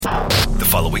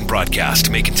podcast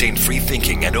may contain free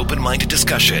thinking and open-minded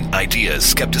discussion, ideas,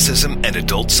 skepticism, and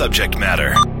adult subject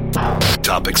matter.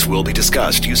 Topics will be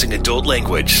discussed using adult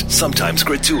language, sometimes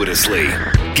gratuitously.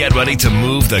 Get ready to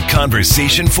move the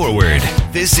conversation forward.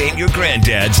 This ain't your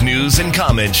granddad's news and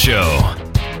comment show.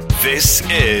 This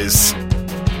is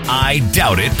I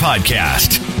Doubt It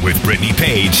Podcast with Brittany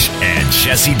Page and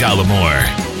Jesse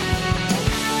Dollamore.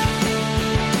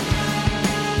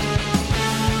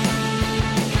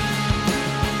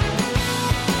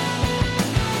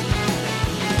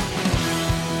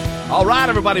 All right,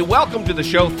 everybody, welcome to the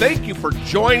show. Thank you for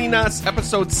joining us.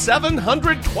 Episode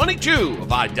 722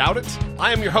 of I Doubt It.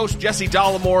 I am your host, Jesse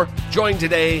Dollamore, joined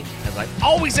today, as I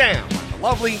always am, by the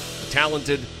lovely, the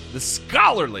talented, the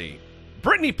scholarly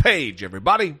Brittany Page,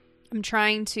 everybody. I'm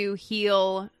trying to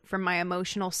heal from my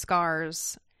emotional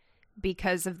scars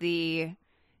because of the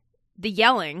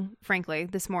yelling, frankly,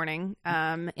 this morning,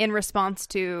 in response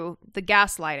to the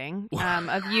gaslighting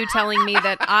of you telling me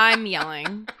that I'm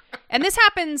yelling. And this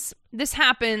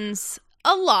happens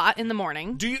a lot in the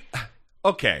morning. Do you?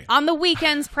 Okay. On the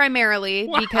weekends primarily,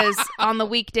 because on the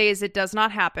weekdays it does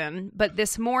not happen. But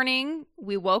this morning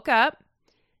we woke up,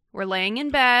 we're laying in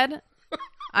bed,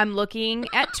 I'm looking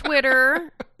at Twitter,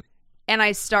 and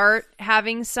I start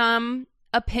having some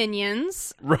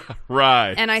opinions.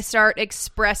 Right. And I start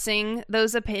expressing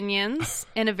those opinions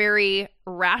in a very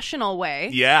rational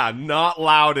way. Yeah, not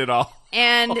loud at all.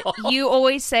 And you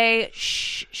always say,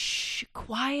 shh,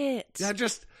 quiet. Yeah,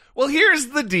 well, here's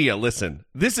the deal. Listen,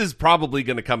 this is probably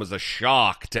going to come as a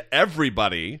shock to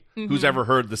everybody who's ever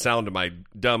heard the sound of my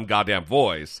dumb goddamn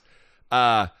voice.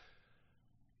 You're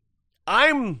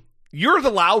the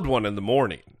loud one in the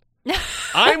morning.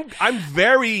 I'm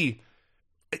very,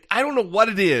 I don't know what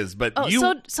it is, but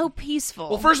so peaceful.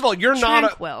 Well, first of all, you're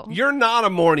not a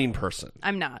morning person.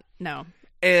 I'm not. No.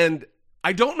 And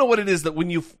I don't know what it is that when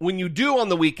you do on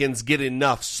the weekends get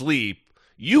enough sleep,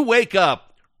 you wake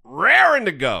up raring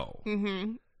to go.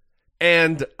 Mm-hmm.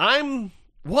 And I'm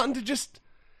wanting to just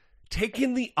take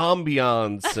in the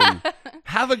ambiance and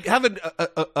have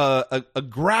a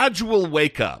gradual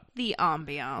wake up. The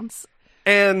ambiance.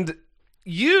 And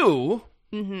you,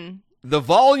 the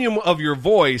volume of your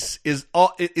voice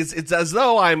it's as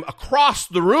though I'm across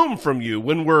the room from you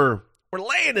when we're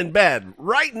laying in bed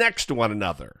right next to one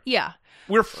another. Yeah.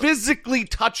 We're physically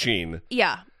touching.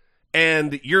 Yeah.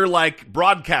 And you're like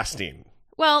broadcasting.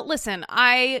 Well, listen,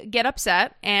 I get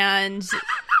upset and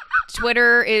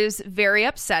Twitter is very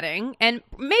upsetting. And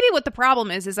maybe what the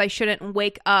problem is I shouldn't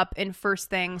wake up and first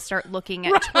thing start looking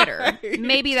at Twitter.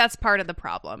 Maybe that's part of the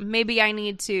problem. Maybe I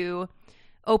need to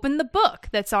open the book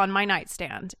that's on my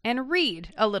nightstand and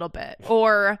read a little bit,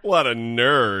 or what a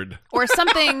nerd, or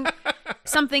something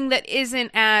that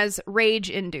isn't as rage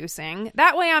inducing.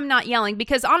 That way I'm not yelling,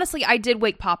 because honestly I did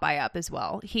wake Popeye up as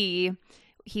well. He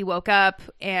woke up,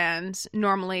 and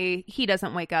normally he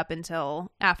doesn't wake up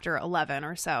until after 11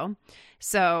 or so.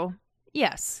 So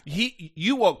yes,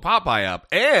 you woke Popeye up,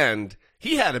 and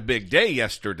he had a big day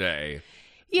yesterday.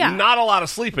 Yeah. Not a lot of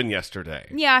sleeping yesterday.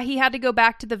 Yeah, he had to go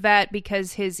back to the vet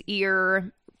because his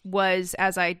ear was,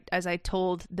 as I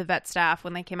told the vet staff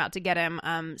when they came out to get him,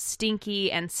 stinky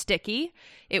and sticky.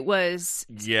 It was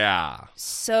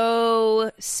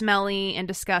so smelly and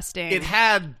disgusting. It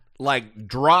had like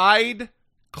dried,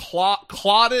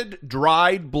 clotted,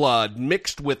 dried blood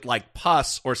mixed with like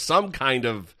pus or some kind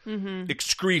of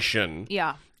excretion.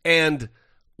 Yeah. And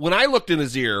when I looked in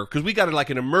his ear, because we got like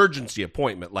an emergency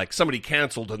appointment, like somebody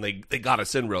canceled and they got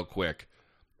us in real quick,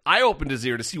 I opened his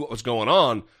ear to see what was going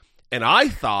on, and I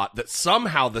thought that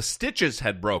somehow the stitches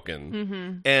had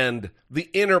broken, and the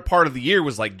inner part of the ear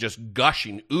was like just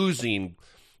gushing, oozing,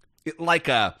 like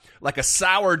a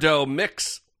sourdough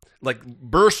mix, like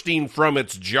bursting from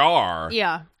its jar,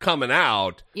 coming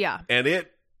out. Yeah. And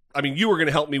you were going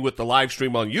to help me with the live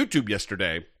stream on YouTube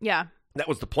yesterday. Yeah. That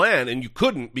was the plan, and you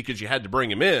couldn't because you had to bring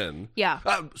him in. Yeah.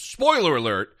 Spoiler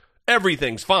alert,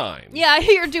 everything's fine. Yeah,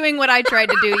 you're doing what I tried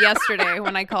to do yesterday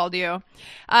when I called you.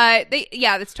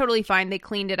 That's totally fine. They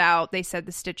cleaned it out. They said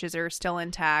the stitches are still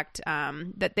intact,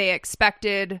 that they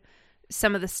expected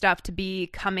some of the stuff to be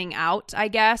coming out, I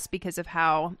guess, because of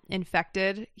how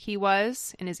infected he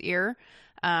was in his ear.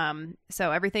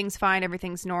 So everything's fine.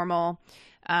 Everything's normal.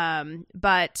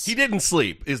 But he didn't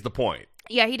sleep is the point.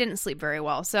 Yeah, he didn't sleep very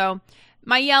well. So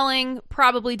my yelling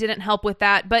probably didn't help with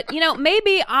that. But,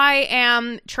 maybe I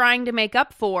am trying to make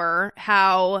up for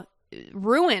how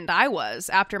ruined I was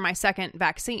after my second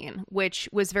vaccine, which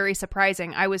was very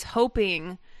surprising. I was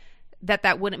hoping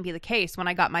that wouldn't be the case when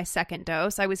I got my second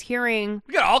dose. I was hearing...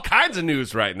 We got all kinds of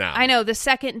news right now. I know. The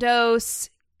second dose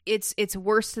it's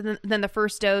worse than the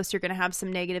first dose. You're going to have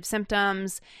some negative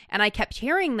symptoms. And I kept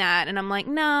hearing that. And I'm like,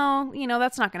 no,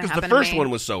 that's not going to happen. Because the first one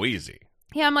was so easy.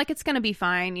 Yeah, I'm like, it's going to be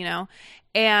fine,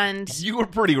 And you were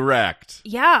pretty wrecked.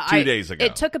 Yeah. 2 days ago.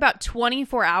 It took about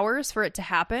 24 hours for it to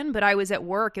happen, but I was at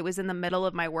work. It was in the middle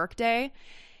of my workday.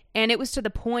 And it was to the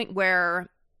point where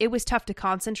it was tough to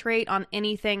concentrate on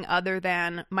anything other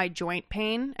than my joint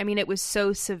pain. I mean, it was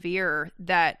so severe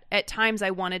that at times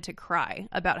I wanted to cry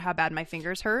about how bad my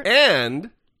fingers hurt. And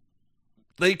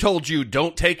they told you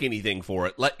don't take anything for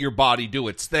it. Let your body do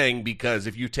its thing, because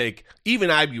if you take even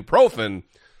ibuprofen,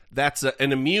 that's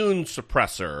an immune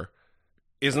suppressor.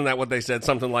 Isn't that what they said?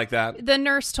 Something like that? The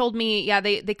nurse told me, yeah,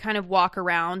 they kind of walk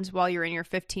around while you're in your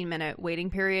 15-minute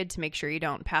waiting period to make sure you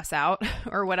don't pass out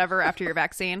or whatever after your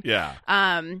vaccine. Yeah.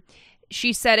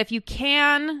 She said, if you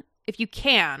can,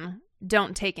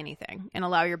 don't take anything and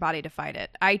allow your body to fight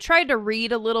it. I tried to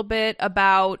read a little bit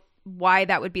about why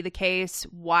that would be the case,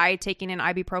 why taking an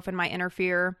ibuprofen might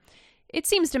interfere. It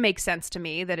seems to make sense to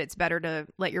me that it's better to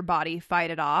let your body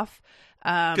fight it off.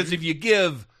 Because if you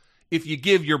give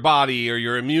your body or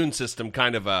your immune system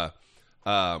kind of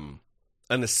an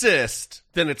assist,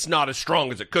 then it's not as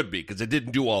strong as it could be because it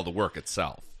didn't do all the work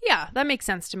itself. Yeah, that makes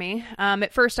sense to me.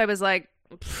 At first I was like,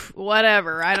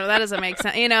 whatever. That doesn't make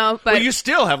sense, But well, you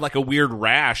still have like a weird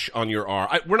rash on your arm.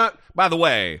 By the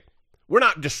way, we're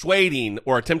not dissuading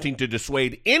or attempting to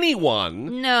dissuade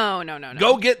anyone. No.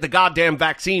 Go get the goddamn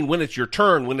vaccine when it's your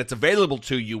turn, when it's available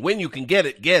to you, when you can get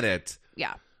it, get it.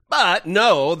 Yeah. But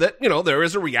know that, there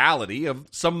is a reality of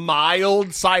some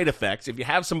mild side effects. If you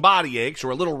have some body aches or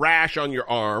a little rash on your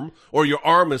arm or your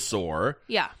arm is sore,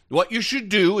 yeah, what you should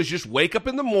do is just wake up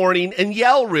in the morning and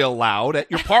yell real loud at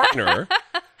your partner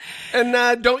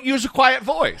and don't use a quiet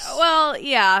voice. Well,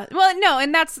 yeah. Well, no,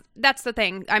 and that's the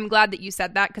thing. I'm glad that you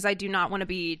said that because I do not want to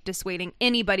be dissuading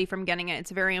anybody from getting it.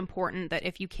 It's very important that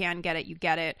if you can get it, you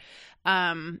get it.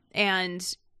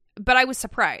 But I was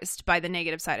surprised by the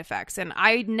negative side effects, and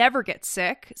I never get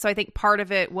sick. So I think part of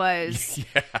it was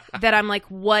that I'm like,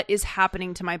 what is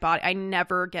happening to my body? I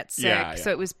never get sick.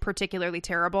 So it was particularly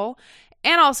terrible.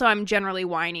 And also I'm generally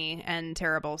whiny and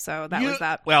terrible. So that was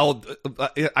that. Well,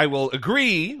 I will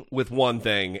agree with one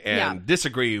thing and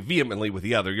disagree vehemently with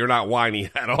the other. You're not whiny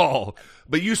at all,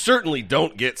 but you certainly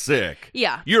don't get sick.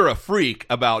 Yeah. You're a freak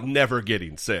about never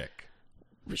getting sick.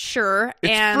 Sure.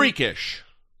 It's freakish.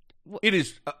 It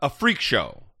is a freak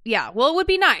show. Yeah, well, it would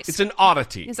be nice. It's an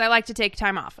oddity. Because I like to take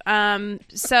time off. But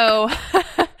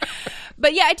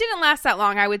yeah, it didn't last that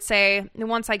long. I would say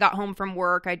once I got home from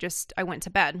work, I went to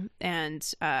bed and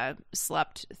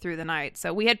slept through the night.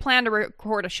 So we had planned to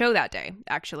record a show that day,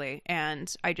 actually.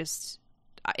 And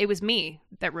it was me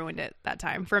that ruined it that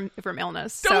time from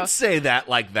illness. Don't say that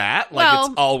like that. Like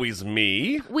it's always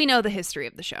me. We know the history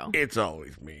of the show. It's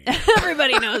always me.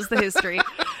 Everybody knows the history.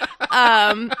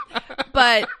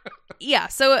 But yeah,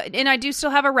 and I do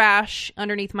still have a rash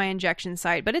underneath my injection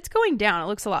site, but it's going down. It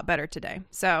looks a lot better today.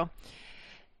 So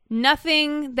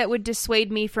nothing that would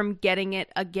dissuade me from getting it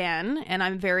again. And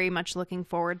I'm very much looking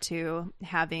forward to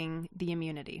having the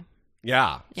immunity.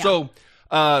 Yeah. So,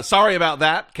 sorry about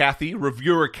that, Kathy,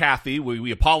 reviewer Kathy.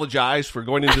 We apologize for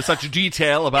going into such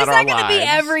detail about our lives. Is that going to be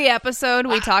every episode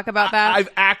we talk about that? I've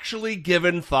actually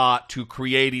given thought to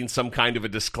creating some kind of a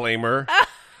disclaimer.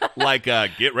 Like,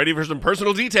 get ready for some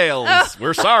personal details.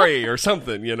 We're sorry or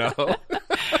something,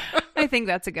 I think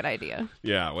that's a good idea.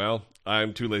 Yeah, well,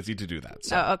 I'm too lazy to do that.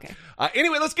 So. Oh, okay.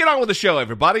 Anyway, let's get on with the show,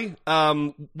 everybody.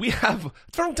 We have,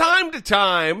 from time to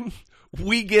time,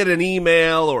 we get an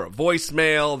email or a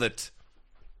voicemail that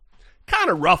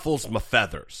kind of ruffles my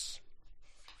feathers.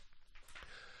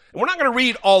 And we're not going to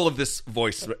read all of this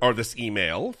voice or this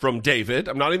email from David.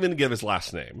 I'm not even going to give his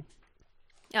last name.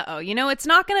 Uh-oh. It's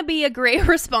not going to be a great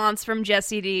response from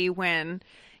Jesse D when...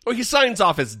 Well, he signs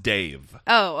off as Dave.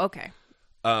 Oh, okay.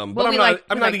 But I'm not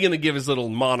even going to give his little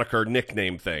moniker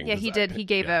nickname thing. Yeah, he did. He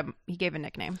gave a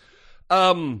nickname.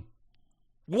 One,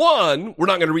 we're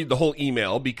not going to read the whole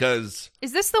email because...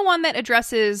 Is this the one that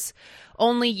addresses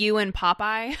only you and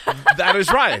Popeye? That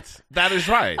is right. That is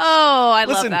right. Oh, love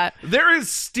Listen, that. There is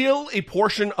still a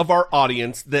portion of our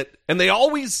audience that, and they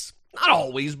always, not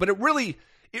always, but it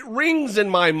rings in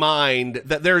my mind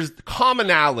that there's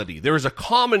commonality. There is a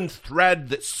common thread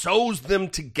that sews them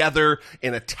together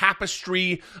in a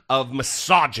tapestry of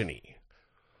misogyny.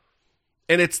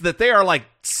 And it's that they are like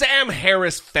Sam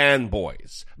Harris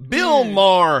fanboys, Bill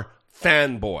Maher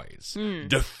fanboys,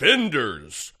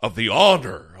 defenders of the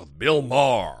honor of Bill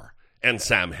Maher and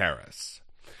Sam Harris.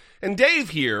 And Dave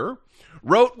here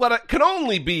wrote what can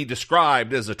only be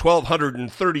described as a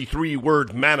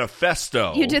 1,233-word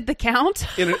manifesto. You did the count?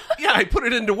 I put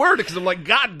it into Word because I'm like,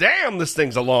 God damn, this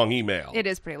thing's a long email. It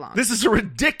is pretty long. This is a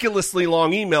ridiculously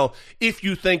long email if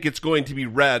you think it's going to be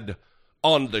read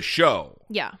on the show.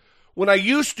 Yeah. When I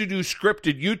used to do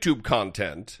scripted YouTube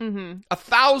content,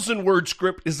 1,000-word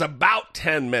script is about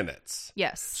 10 minutes.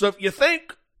 Yes. So if you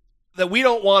think that we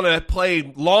don't want to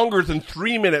play longer than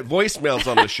 3-minute voicemails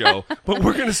on the show, but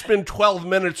we're going to spend 12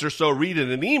 minutes or so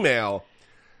reading an email,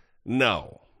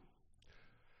 no.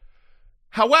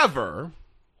 However,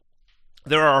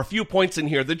 there are a few points in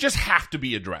here that just have to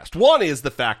be addressed. One is the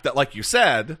fact that, like you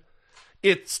said,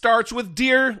 it starts with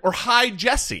Dear or Hi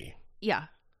Jesse. Yeah.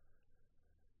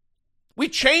 We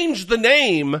changed the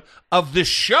name of the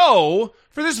show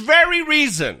for this very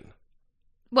reason.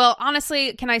 Well,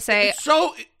 honestly, can I say...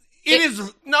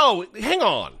 No, hang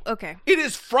on. Okay. It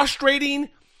is frustrating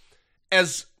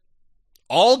as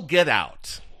all get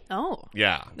out. Oh.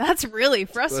 Yeah. That's really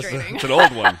frustrating. It's an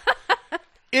old one.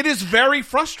 It is very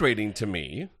frustrating to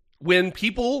me when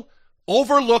people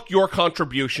overlook your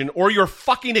contribution or your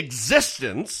fucking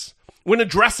existence when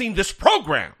addressing this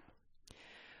program.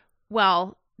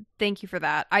 Well, thank you for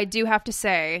that. I do have to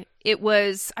say,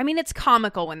 it's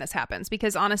comical when this happens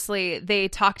because honestly, they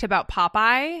talked about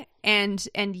Popeye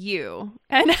and you.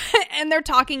 And they're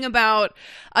talking about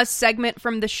a segment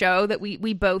from the show that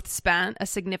we both spent a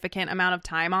significant amount of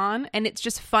time on. And it's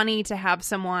just funny to have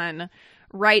someone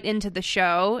write into the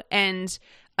show and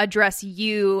address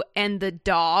you and the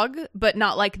dog, but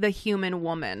not like the human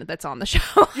woman that's on the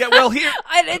show. Yeah, well, here...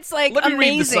 it's like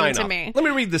amazing to me. Let me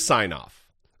read the sign off.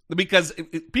 Because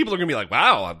people are going to be like,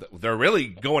 wow, they're really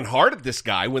going hard at this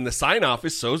guy when the sign-off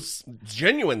is so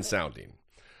genuine sounding.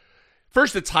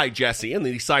 First, it's Hi, Jesse, and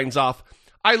then he signs off,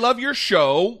 I love your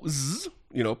shows,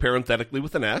 parenthetically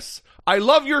with an S. I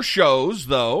love your shows,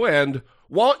 though, and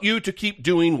want you to keep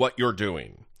doing what you're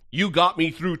doing. You got me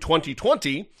through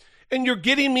 2020, and you're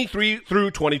getting me through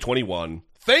 2021.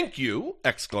 Thank you, !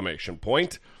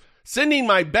 Sending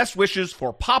my best wishes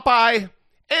for Popeye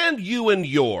and you and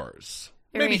yours.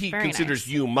 Maybe he considers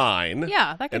you mine.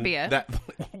 Yeah, that could be it.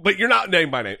 But you're not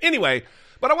named by name. Anyway,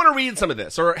 but I want to read some of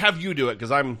this, or have you do it,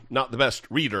 because I'm not the best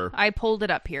reader. I pulled it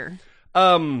up here.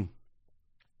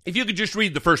 If you could just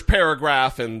read the first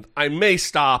paragraph, and I may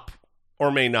stop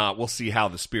or may not. We'll see how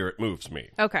the spirit moves me.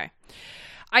 Okay.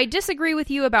 I disagree with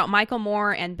you about Michael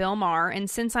Moore and Bill Maher, and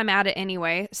since I'm at it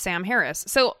anyway, Sam Harris.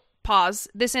 So... Pause.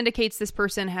 This indicates this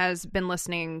person has been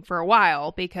listening for a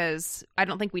while because I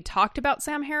don't think we talked about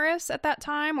Sam Harris at that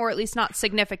time, or at least not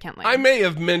significantly. I may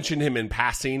have mentioned him in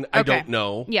passing. I don't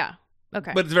know. Yeah.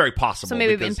 Okay. But it's very possible. So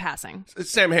maybe in passing.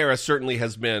 Sam Harris certainly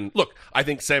has been... Look, I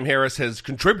think Sam Harris has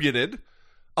contributed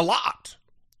a lot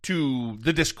to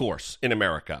the discourse in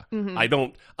America.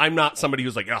 Mm-hmm. I'm not somebody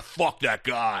who's like, fuck that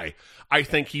guy. I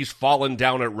think he's fallen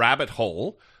down a rabbit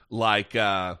hole like...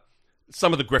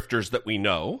 some of the grifters that we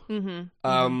know.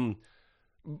 Mm-hmm.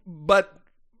 But,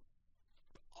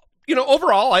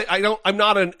 overall, I'm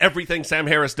not an everything Sam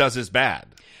Harris does is bad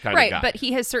kind of guy. Right, but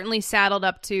he has certainly saddled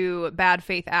up to bad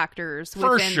faith actors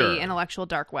within the intellectual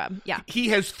dark web. Yeah. He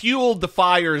has fueled the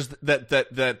fires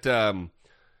that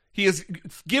he has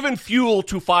given fuel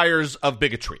to fires of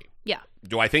bigotry. Yeah.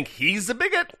 Do I think he's a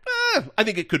bigot? I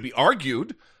think it could be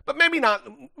argued, but maybe not.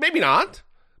 Maybe not.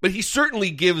 But he certainly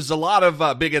gives a lot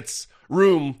of bigots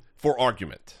room for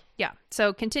argument. Yeah.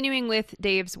 So continuing with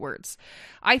Dave's words,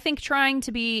 I think trying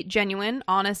to be genuine,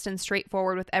 honest, and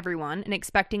straightforward with everyone and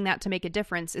expecting that to make a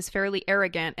difference is fairly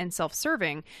arrogant and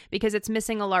self-serving because it's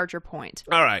missing a larger point.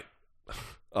 All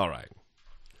right.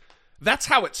 That's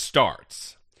how it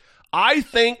starts. I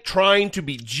think trying to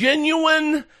be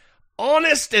genuine,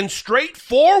 honest, and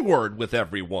straightforward with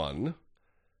everyone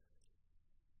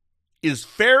is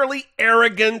fairly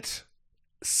arrogant,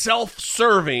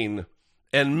 self-serving,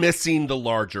 and missing the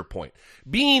larger point.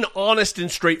 Being honest and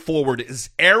straightforward is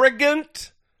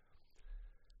arrogant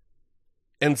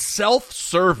and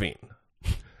self-serving.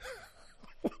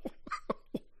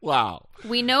 Wow.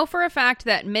 We know for a fact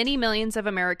that many millions of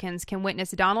Americans can witness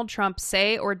Donald Trump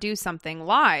say or do something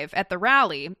live at the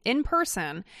rally, in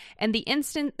person, and the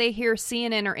instant they hear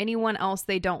CNN or anyone else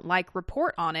they don't like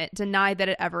report on it, deny that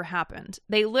it ever happened.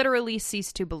 They literally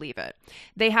cease to believe it.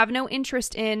 They have no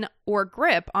interest in or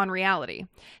grip on reality.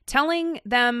 Telling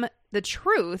them the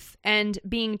truth and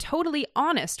being totally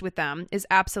honest with them is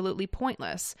absolutely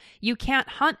pointless. You can't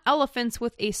hunt elephants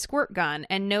with a squirt gun,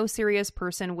 and no serious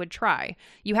person would try.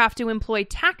 You have to employ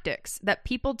tactics that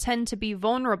people tend to be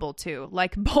vulnerable to,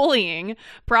 like bullying,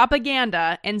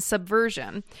 propaganda, and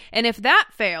subversion. And if that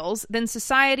fails, then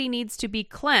society needs to be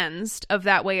cleansed of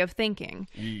that way of thinking.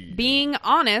 Yeah. Being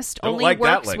honest only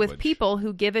works with people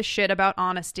who give a shit about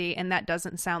honesty, and that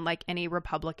doesn't sound like any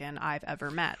Republican I've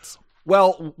ever met.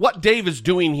 Well, what Dave is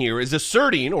doing here is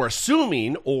asserting or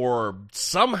assuming or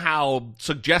somehow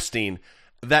suggesting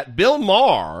that Bill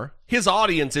Maher, his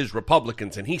audience is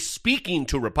Republicans, and he's speaking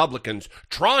to Republicans,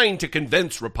 trying to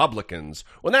convince Republicans,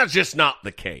 when that's just not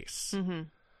the case. Mm-hmm.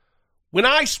 When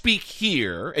I speak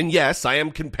here, and yes, I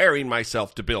am comparing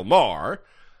myself to Bill Maher,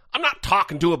 I'm not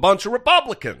talking to a bunch of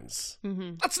Republicans.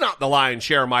 Mm-hmm. That's not the lion's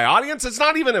share of my audience. It's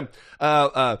not even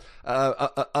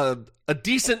a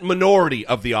decent minority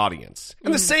of the audience.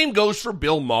 And the same goes for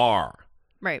Bill Maher.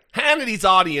 Right. Hannity's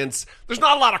audience, there's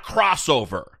not a lot of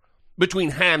crossover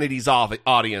between Hannity's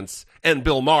audience and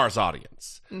Bill Maher's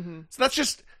audience. Mm-hmm. So that's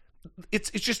just,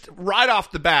 it's just right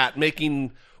off the bat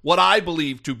making what I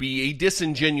believe to be a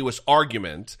disingenuous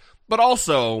argument, but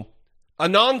also a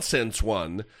nonsense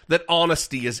one, that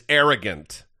honesty is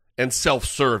arrogant and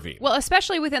self-serving. Well,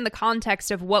 especially within the context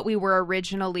of what we were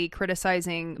originally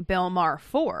criticizing Bill Maher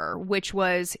for, which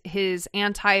was his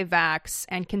anti-vax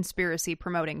and conspiracy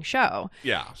promoting show.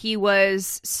 Yeah. He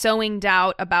was sowing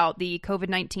doubt about the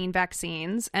COVID-19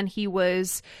 vaccines, and he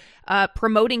was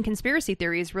promoting conspiracy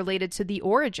theories related to the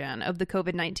origin of the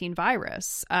COVID-19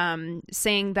 virus,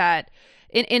 saying that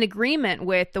in agreement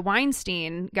with the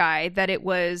Weinstein guy that it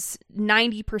was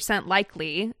 90%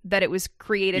 likely that it was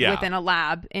created within a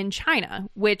lab in China,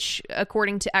 which,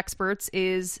 according to experts,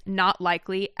 is not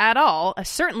likely at all,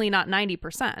 certainly not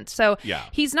 90%. So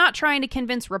he's not trying to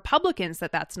convince Republicans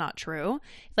that that's not true.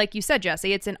 Like you said,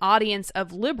 Jesse, it's an audience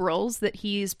of liberals that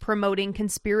he's promoting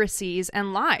conspiracies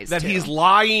and lies that to. He's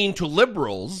lying to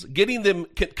liberals, getting them,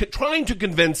 trying to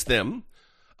convince them,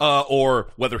 or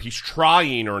whether he's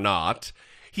trying or not,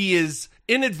 he is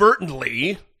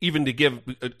inadvertently, even to give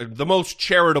the most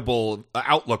charitable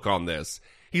outlook on this,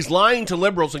 he's lying to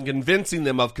liberals and convincing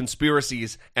them of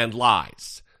conspiracies and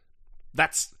lies.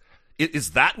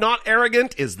 Is that not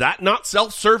arrogant? Is that not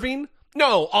self-serving?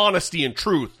 No, honesty and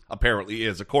truth apparently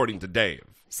is, according to Dave.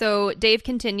 So Dave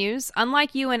continues,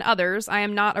 unlike you and others, I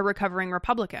am not a recovering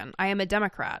Republican. I am a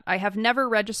Democrat. I have never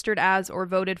registered as or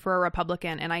voted for a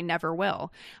Republican, and I never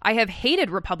will. I have hated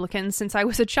Republicans since I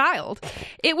was a child.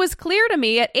 It was clear to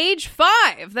me at age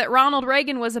 5 that Ronald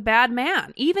Reagan was a bad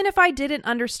man, even if I didn't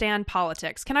understand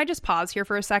politics. Can I just pause here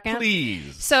for a second?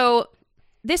 Please. So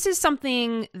this is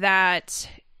something that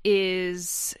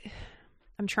is...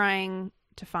 I'm trying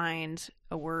to find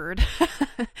a word.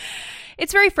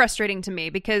 It's very frustrating to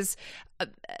me because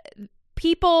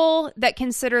people that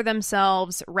consider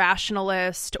themselves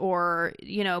rationalist, or,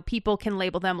 you know, people can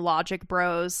label them logic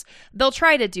bros, they'll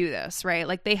try to do this, right?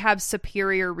 Like, they have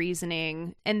superior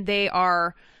reasoning and they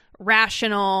are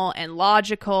rational and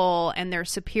logical and they're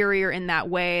superior in that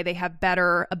way. They have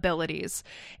better abilities.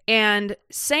 And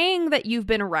saying that you've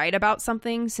been right about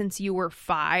something since you were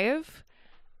 5,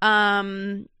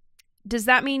 does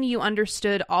that mean you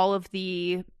understood all of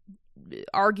the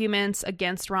arguments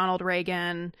against Ronald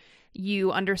Reagan?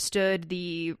 You understood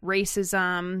the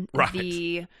racism, right,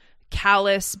 the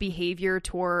callous behavior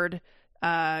toward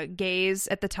gays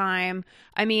at the time?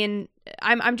 I mean,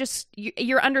 I'm just,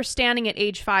 you're understanding at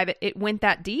age 5, it went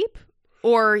that deep?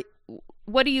 Or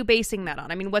what are you basing that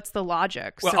on? I mean, what's the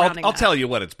logic surrounding I'll that? tell you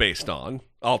what it's based on.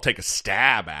 I'll take a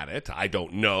stab at it. I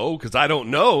don't know, because I don't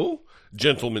know,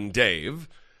 Gentleman Dave.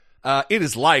 It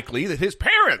is likely that his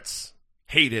parents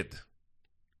hated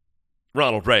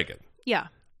Ronald Reagan. Yeah.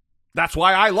 That's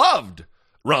why I loved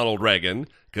Ronald Reagan,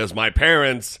 because my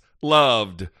parents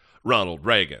loved Ronald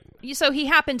Reagan. So he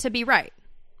happened to be right?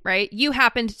 You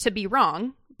happened to be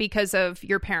wrong because of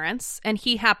your parents, and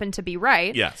he happened to be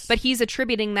right. Yes. But he's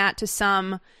attributing that to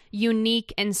some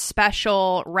unique and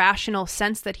special rational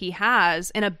sense that he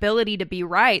has, an ability to be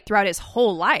right throughout his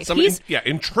whole life.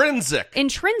 Intrinsic.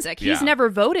 He's never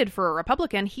voted for a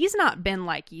Republican. He's not been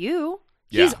like you.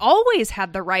 Yeah. He's always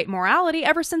had the right morality.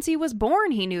 Ever since he was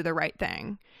born, he knew the right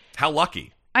thing. How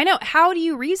lucky. I know. How do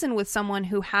you reason with someone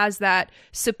who has that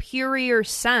superior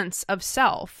sense of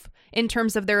self in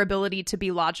terms of their ability to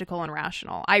be logical and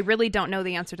rational? I really don't know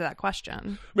the answer to that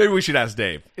question. Maybe we should ask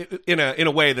Dave in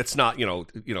a way that's not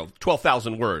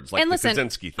 12,000 words like the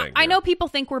Kaczynski thing. I know people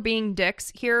think we're being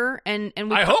dicks here, and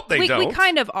I hope they don't. We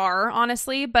kind of are,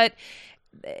 honestly, but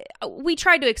we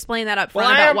tried to explain that up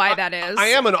front about why that is. I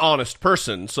am an honest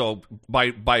person, so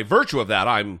by virtue of that,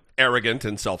 I'm arrogant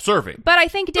and self-serving. But I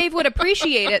think Dave would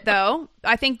appreciate it, though.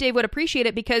 I think Dave would appreciate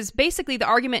it because basically the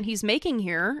argument he's making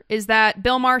here is that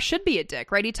Bill Maher should be a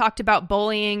dick, right? He talked about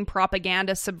bullying,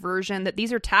 propaganda, subversion, that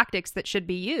these are tactics that should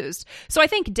be used. So I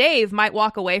think Dave might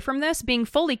walk away from this being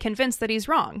fully convinced that he's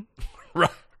wrong.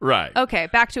 Right. Okay,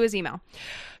 back to his email.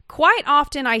 Quite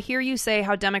often I hear you say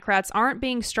how Democrats aren't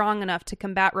being strong enough to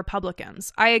combat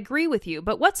Republicans. I agree with you,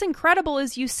 but what's incredible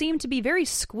is you seem to be very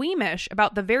squeamish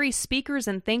about the very speakers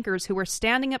and thinkers who are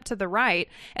standing up to the right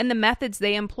and the methods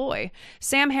they employ.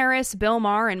 Sam Harris, Bill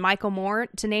Maher, and Michael Moore,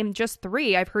 to name just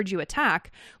 3 I've heard you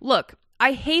attack. Look,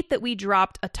 I hate that we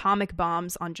dropped atomic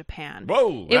bombs on Japan.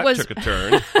 Whoa, that took a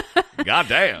turn.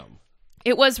 Goddamn.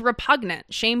 It was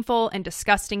repugnant, shameful, and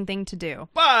disgusting thing to do.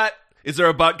 But... is there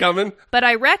a butt coming? But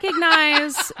I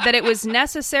recognize that it was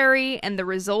necessary and the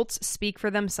results speak for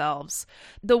themselves.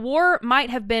 The war might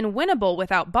have been winnable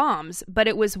without bombs, but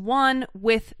it was won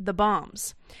with the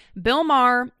bombs. Bill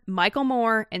Maher, Michael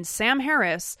Moore, and Sam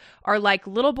Harris are like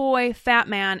Little Boy, Fat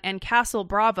Man, and Castle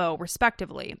Bravo,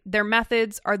 respectively. Their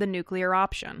methods are the nuclear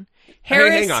option.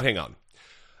 Hang on.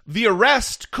 The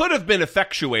arrest could have been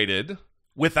effectuated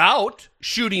without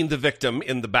shooting the victim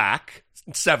in the back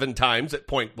 7 times at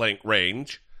point-blank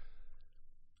range.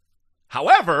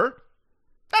 However,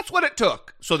 that's what it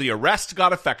took. So the arrest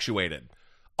got effectuated.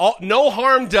 No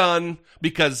harm done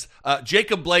because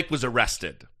Jacob Blake was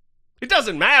arrested. It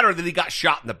doesn't matter that he got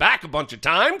shot in the back a bunch of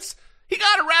times. He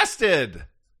got arrested.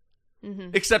 Mm-hmm.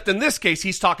 Except in this case,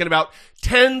 he's talking about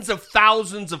tens of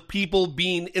thousands of people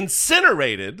being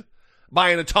incinerated by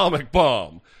an atomic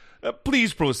bomb.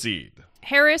 Please proceed.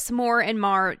 Harris, Moore, and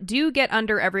Maher do get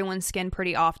under everyone's skin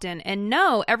pretty often, and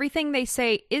no, everything they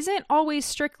say isn't always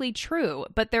strictly true,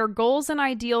 but their goals and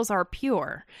ideals are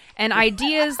pure, and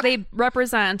ideas they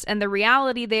represent and the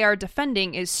reality they are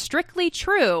defending is strictly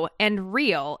true and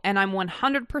real, and I'm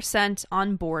 100%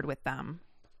 on board with them.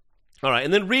 All right,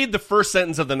 and then read the first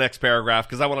sentence of the next paragraph,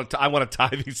 because I want to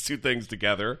tie these 2 things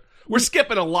together. We're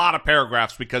skipping a lot of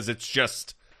paragraphs because it's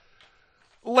just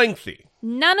lengthy.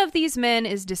 None of these men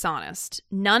is dishonest.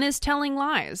 None is telling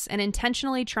lies and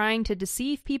intentionally trying to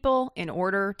deceive people in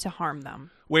order to harm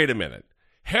them. Wait a minute.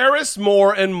 Harris,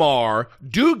 Moore, and Maher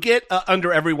do get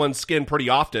under everyone's skin pretty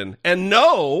often. And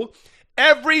no,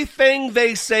 everything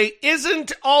they say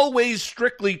isn't always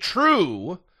strictly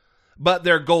true, but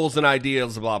their goals and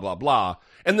ideals, blah, blah, blah.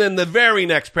 And then the very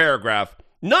next paragraph,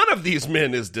 none of these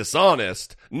men is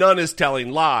dishonest. None is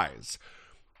telling lies.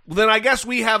 Well, then I guess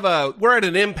we're at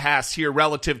an impasse here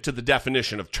relative to the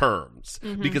definition of terms.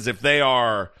 Mm-hmm. Because if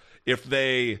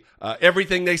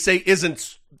everything they say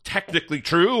isn't technically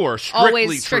true or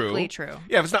always strictly true.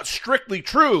 Yeah, if it's not strictly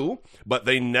true, but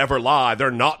they never lie,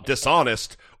 they're not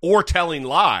dishonest or telling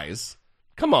lies.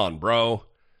 Come on, bro.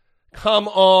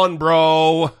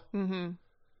 Mm-hmm.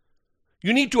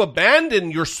 You need to abandon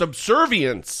your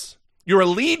subservience, your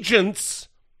allegiance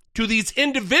to these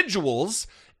individuals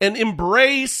and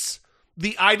embrace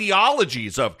the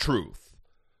ideologies of truth.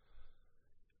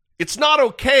 It's not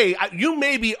okay. You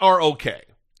maybe are okay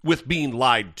with being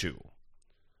lied to,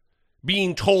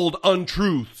 being told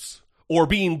untruths, or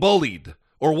being bullied,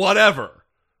 or whatever.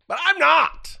 But I'm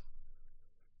not.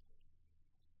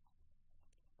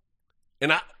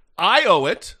 And I owe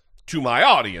it to my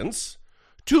audience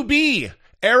to be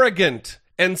arrogant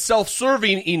and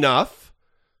self-serving enough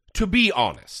to be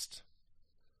honest.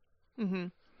 Mm-hmm.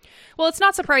 Well, it's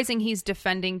not surprising he's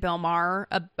defending Bill Maher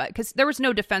because there was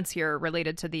no defense here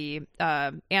related to the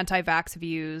anti-vax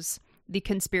views, the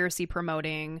conspiracy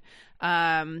promoting.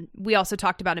 We also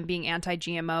talked about him being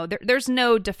anti-GMO. There's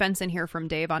no defense in here from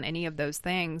Dave on any of those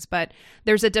things, but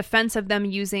there's a defense of them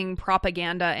using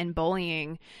propaganda and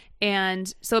bullying.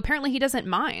 And so apparently he doesn't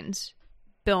mind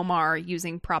Bill Maher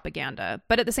using propaganda,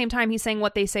 but at the same time, he's saying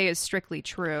what they say is strictly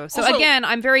true. So also, again,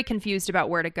 I'm very confused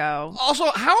about where to go. Also,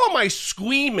 how am I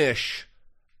squeamish?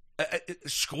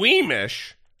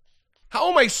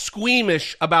 How am I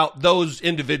squeamish about those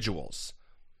individuals?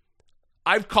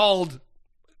 I've called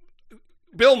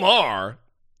Bill Maher.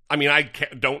 I mean,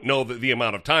 don't know the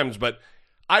amount of times, but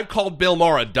I've called Bill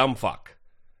Maher a dumb fuck.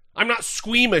 I'm not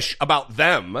squeamish about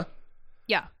them.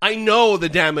 Yeah, I know the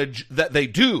damage that they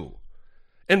do.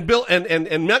 And Bill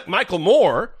and Michael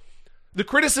Moore, the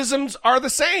criticisms are the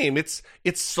same. It's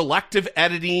selective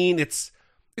editing. It's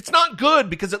not good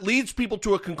because it leads people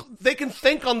to they can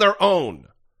think on their own.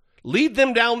 Lead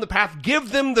them down the path.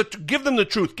 Give them the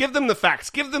truth. Give them the facts.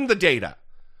 Give them the data.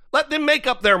 Let them make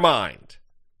up their mind.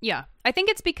 Yeah, I think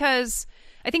it's because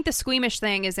I think the squeamish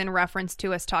thing is in reference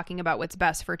to us talking about what's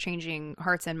best for changing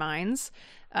hearts and minds.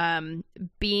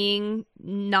 Being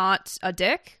not a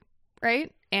dick,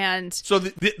 right? And so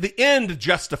the end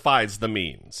justifies the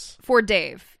means. For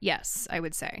Dave, yes, I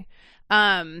would say.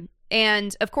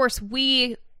 And of course,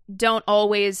 we don't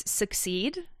always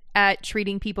succeed at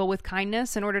treating people with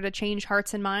kindness in order to change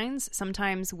hearts and minds.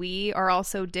 Sometimes we are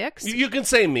also dicks. You can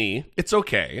say me. It's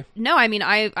okay. No, I mean,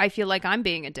 I feel like I'm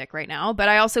being a dick right now, but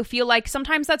I also feel like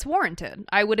sometimes that's warranted.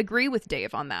 I would agree with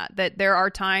Dave on that there are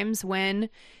times when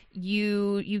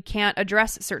you can't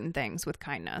address certain things with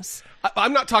kindness.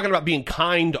 I'm not talking about being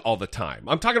kind all the time.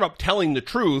 I'm talking about telling the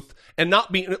truth and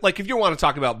not being, like, if you want to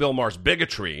talk about Bill Maher's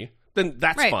bigotry, then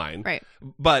that's fine. Right.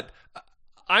 But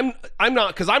I'm not,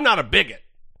 because I'm not a bigot.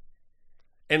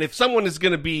 And if someone is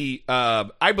going to be,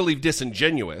 I believe,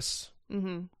 disingenuous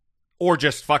or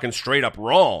just fucking straight up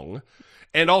wrong,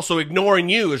 and also ignoring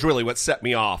you is really what set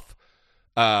me off.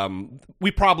 I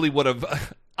probably would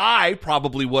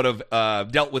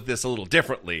have dealt with this a little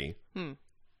differently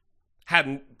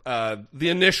hadn't the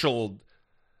initial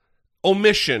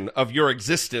omission of your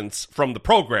existence from the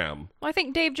program. Well, I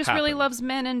think Dave just really loves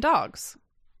men and dogs.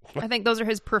 I think those are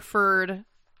his preferred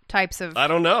types of... I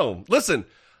don't know. Listen,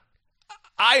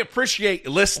 I appreciate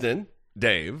listening,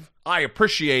 Dave. I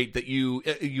appreciate that you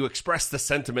express the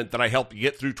sentiment that I helped you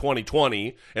get through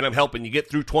 2020, and I'm helping you get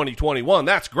through 2021.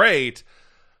 That's great.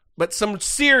 But some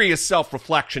serious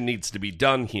self-reflection needs to be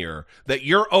done here, that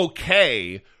you're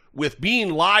okay with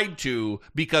being lied to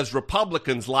because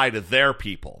Republicans lie to their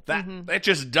people. That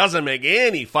just doesn't make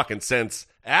any fucking sense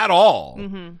at all.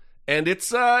 And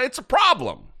it's a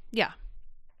problem. Yeah.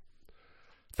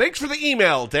 Thanks for the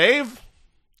email, Dave.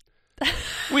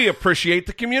 We appreciate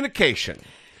the communication.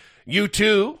 You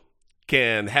too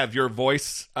can have your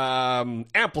voice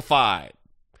amplified.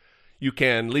 You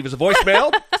can leave us a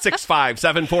voicemail,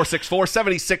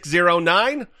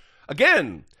 657-464-7609.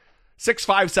 Again,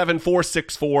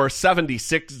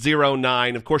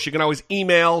 657-464-7609. Of course, you can always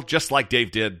email, just like Dave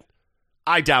did,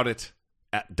 I doubt it,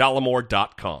 at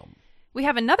dollamore.com. We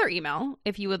have another email,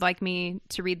 if you would like me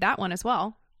to read that one as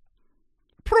well.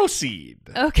 Proceed.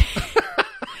 Okay.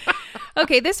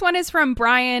 Okay, this one is from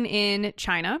Brian in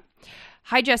China.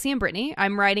 Hi, Jesse and Brittany.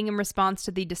 I'm writing in response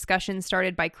to the discussion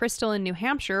started by Crystal in New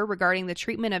Hampshire regarding the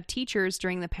treatment of teachers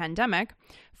during the pandemic.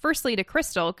 Firstly, to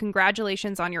Crystal,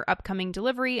 congratulations on your upcoming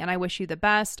delivery, and I wish you the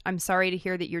best. I'm sorry to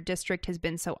hear that your district has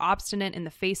been so obstinate in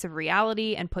the face of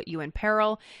reality and put you in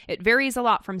peril. It varies a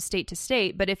lot from state to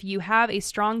state, but if you have a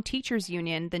strong teachers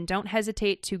union, then don't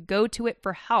hesitate to go to it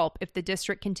for help if the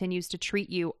district continues to treat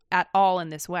you at all in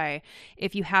this way,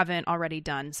 if you haven't already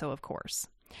done so, of course.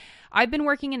 I've been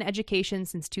working in education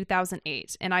since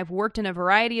 2008, and I've worked in a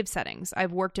variety of settings.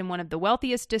 I've worked in one of the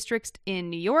wealthiest districts in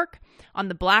New York, on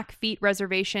the Blackfeet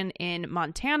Reservation in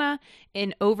Montana,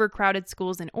 in overcrowded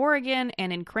schools in Oregon,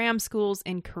 and in cram schools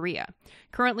in Korea.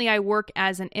 Currently, I work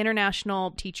as an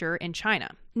international teacher in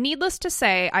China. Needless to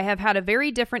say, I have had a very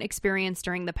different experience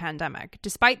during the pandemic.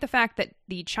 Despite the fact that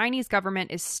the Chinese government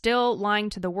is still lying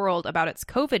to the world about its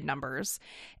COVID numbers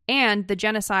and the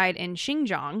genocide in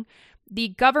Xinjiang, the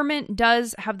government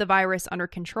does have the virus under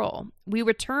control. We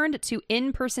returned to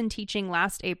in-person teaching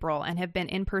last April and have been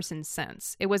in-person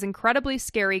since. It was incredibly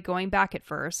scary going back at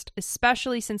first,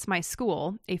 especially since my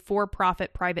school, a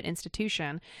for-profit private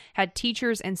institution, had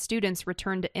teachers and students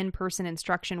return to in-person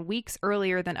instruction weeks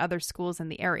earlier than other schools in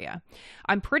the area.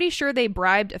 I'm pretty sure they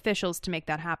bribed officials to make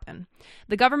that happen.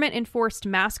 The government enforced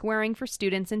mask wearing for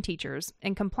students and teachers,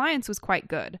 and compliance was quite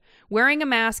good. Wearing a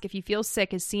mask if you feel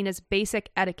sick is seen as basic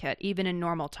etiquette, even in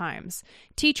normal times.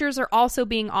 Teachers are also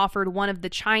being offered one of the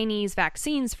Chinese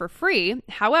vaccines for free.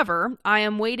 However, I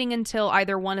am waiting until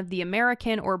either one of the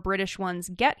American or British ones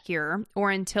get here,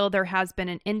 or until there has been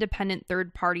an independent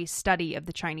third-party study of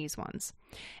the Chinese ones.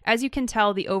 As you can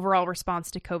tell, the overall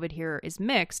response to COVID here is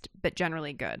mixed, but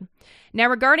generally good. Now,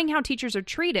 regarding how teachers are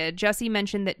treated, Jesse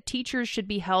mentioned that teachers should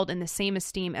be held in the same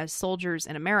esteem as soldiers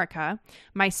in America.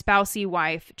 My spousey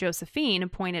wife, Josephine,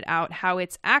 pointed out how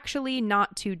it's actually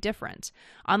not too different.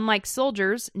 Unlike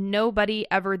soldiers, nobody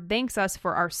ever thanks us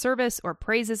for our service or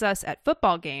praises us at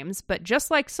football games, but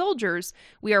just like soldiers,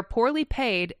 we are poorly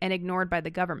paid and ignored by the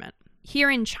government.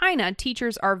 Here in China,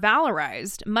 teachers are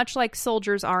valorized, much like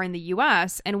soldiers are in the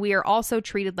U.S., and we are also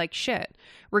treated like shit.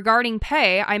 Regarding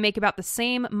pay, I make about the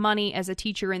same money as a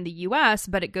teacher in the US,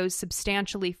 but it goes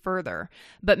substantially further.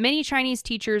 But many Chinese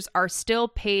teachers are still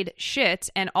paid shit,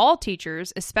 and all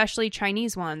teachers, especially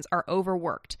Chinese ones, are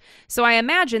overworked. So I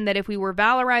imagine that if we were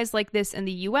valorized like this in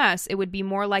the US, it would be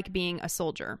more like being a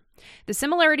soldier. The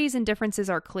similarities and differences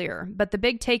are clear, but the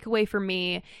big takeaway for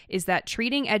me is that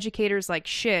treating educators like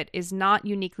shit is not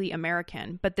uniquely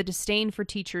American, but the disdain for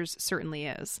teachers certainly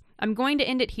is. I'm going to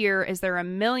end it here as there are a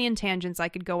million tangents I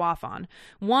could go off on.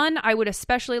 One I would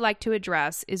especially like to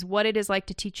address is what it is like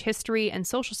to teach history and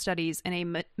social studies in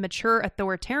a mature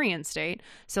authoritarian state,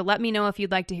 so let me know if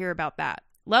you'd like to hear about that.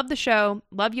 Love the show,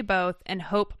 love you both, and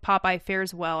hope Popeye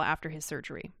fares well after his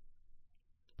surgery.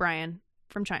 Brian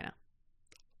from China.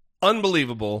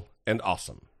 Unbelievable and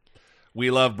awesome. We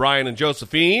love Brian and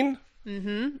Josephine.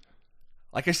 Mm-hmm.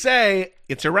 Like I say,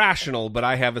 it's irrational, but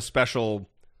I have a special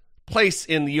place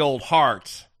in the old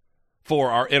heart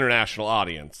for our international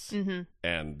audience. Mm-hmm.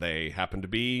 And they happen to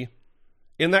be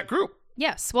in that group.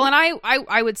 Yes. Well, and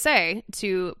I would say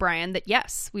to Brian that,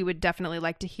 yes, we would definitely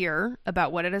like to hear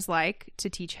about what it is like to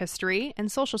teach history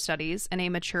and social studies in a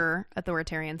mature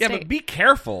authoritarian state. Yeah, but be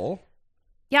careful.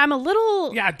 Yeah, I'm a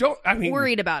little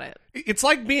worried about it. It's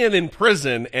like being in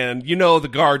prison and the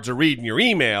guards are reading your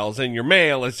emails and your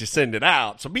mail as you send it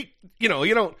out. So you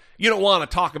don't want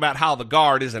to talk about how the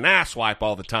guard is an asswipe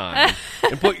all the time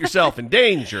and put yourself in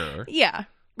danger. Yeah.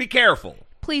 Be careful.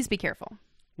 Please be careful.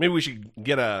 Maybe we should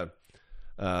get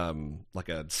what's the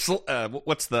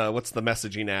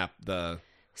messaging app? The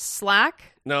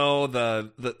Slack? No,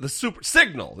 the super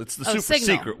Signal. It's the super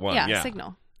Signal. Secret one. Yeah,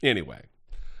 Signal. Anyway.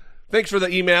 Thanks for the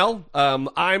email.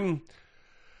 We're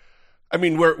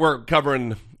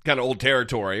covering kind of old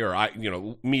territory, or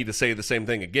me to say the same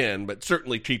thing again, but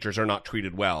certainly teachers are not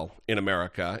treated well in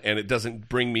America, and it doesn't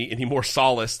bring me any more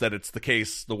solace that it's the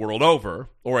case the world over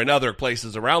or in other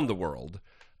places around the world.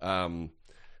 And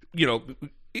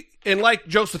like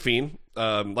Josephine,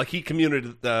 like he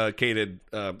communicated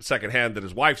secondhand that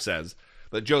his wife says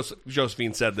that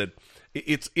Josephine said that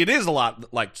it is a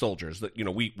lot like soldiers that,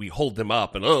 we hold them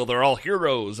up and, they're all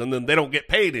heroes and then they don't get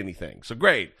paid anything. So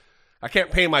great. I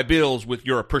can't pay my bills with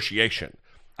your appreciation.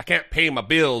 I can't pay my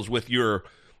bills with your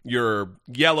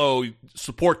yellow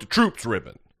support the troops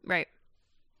ribbon. Right.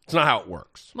 It's not how it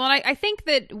works. Well, I think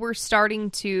that we're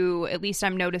starting to, at least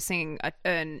I'm noticing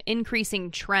an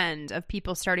increasing trend of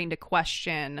people starting to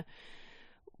question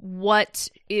what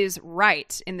is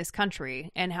right in this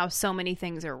country and how so many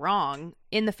things are wrong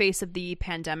in the face of the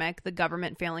pandemic, the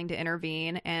government failing to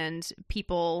intervene, and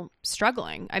people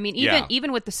struggling. I mean,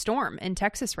 even with the storm in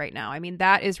Texas right now,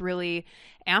 that is really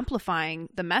amplifying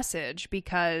the message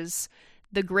because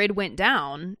the grid went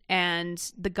down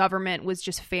and the government was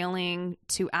just failing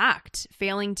to act,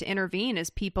 failing to intervene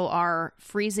as people are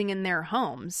freezing in their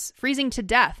homes, freezing to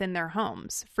death in their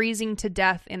homes, freezing to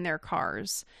death in their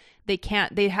cars.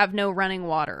 They have no running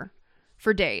water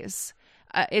for days.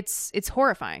 It's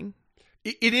horrifying.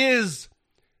 It is.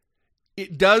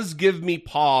 It does give me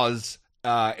pause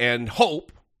and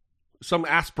hope, some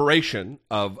aspiration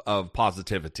of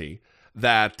positivity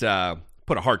that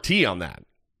put a hard T on that.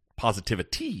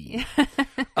 Positivity.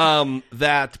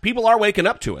 That people are waking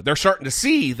up to it. They're starting to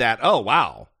see that, oh,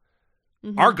 wow.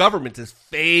 Mm-hmm. Our government is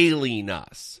failing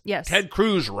us. Yes. Ted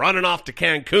Cruz running off to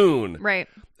Cancun. Right.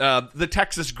 The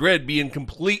Texas grid being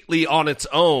completely on its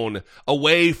own,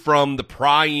 away from the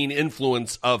prying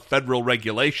influence of federal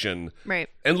regulation. Right.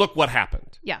 And look what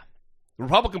happened. Yeah.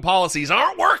 Republican policies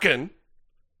aren't working,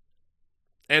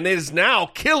 and it is now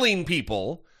killing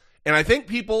people. And I think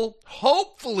people,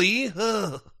 hopefully,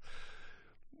 the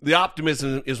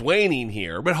optimism is waning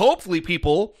here, but hopefully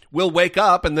people will wake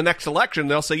up in the next election.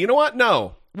 They'll say, you know what?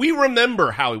 No. We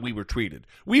remember how we were treated.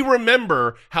 We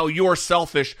remember how your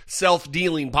selfish,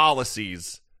 self-dealing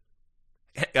policies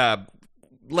led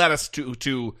us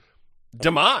to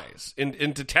demise,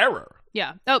 into terror.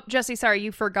 Yeah. Oh, Jesse, sorry,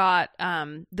 you forgot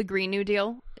the Green New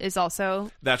Deal is also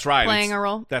that's right playing a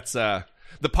role. That's the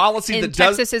policy in that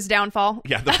does Texas's downfall.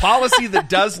 Yeah, the policy that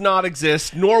does not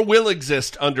exist nor will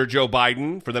exist under Joe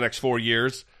Biden for the next 4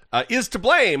 years is to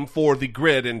blame for the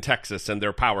grid in Texas and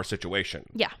their power situation.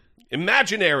 Yeah.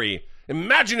 Imaginary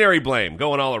blame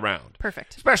going all around.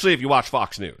 Perfect. Especially if you watch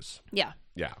Fox News. Yeah.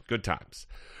 Yeah, good times.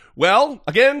 Well,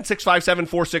 again,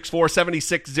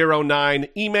 657-464-7609.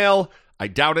 Email, I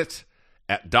doubt it,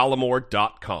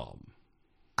 @dollamore.com.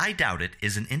 I Doubt It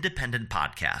is an independent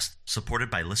podcast supported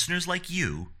by listeners like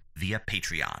you via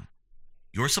Patreon.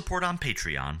 Your support on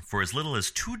Patreon for as little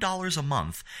as $2 a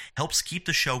month helps keep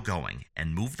the show going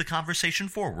and move the conversation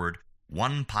forward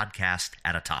one podcast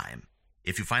at a time.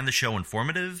 If you find the show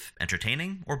informative,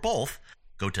 entertaining, or both,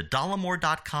 go to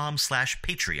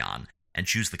dollamore.com/Patreon and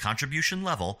choose the contribution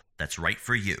level that's right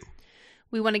for you.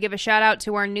 We want to give a shout out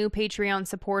to our new Patreon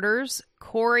supporters,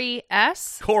 Corey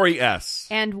S.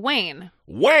 And Wayne.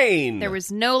 Wayne. There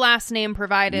was no last name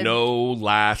provided. No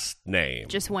last name.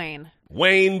 Just Wayne.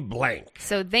 Wayne blank.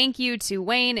 So thank you to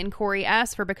Wayne and Corey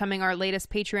S. for becoming our latest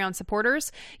Patreon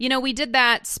supporters. You know, we did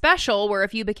that special where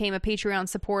if you became a Patreon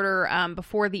supporter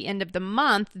before the end of the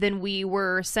month, then we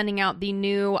were sending out the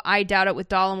new I Doubt It with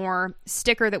Dollamore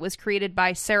sticker that was created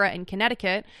by Sarah in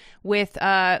Connecticut with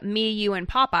me, you, and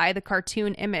Popeye, the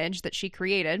cartoon image that she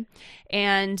created.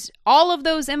 And all of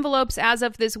those envelopes as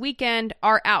of this weekend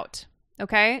are out.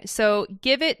 Okay, so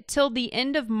give it till the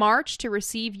end of March to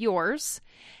receive yours.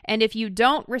 And if you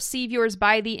don't receive yours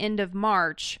by the end of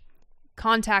March,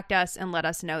 contact us and let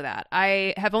us know that.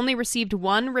 I have only received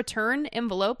one return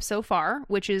envelope so far,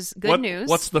 which is good news.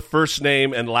 What's the first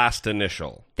name and last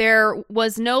initial? There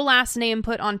was no last name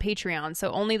put on Patreon,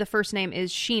 so only the first name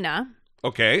is Sheena.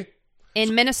 Okay.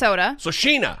 In Minnesota. So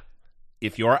Sheena,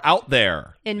 if you're out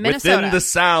there in Minnesota, within the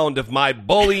sound of my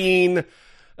bullying,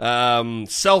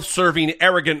 self-serving,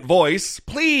 arrogant voice,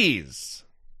 please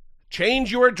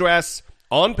change your address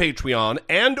on Patreon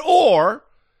and or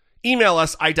email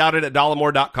us,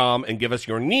 idoubtit@dollamore.com, and give us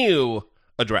your new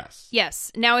address.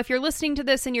 Yes. Now, if you're listening to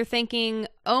this and you're thinking,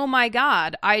 oh my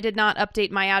God, I did not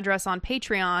update my address on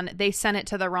Patreon, they sent it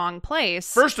to the wrong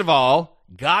place. First of all,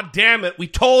 God damn it, we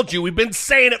told you, we've been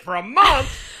saying it for a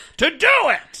month to do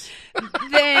it.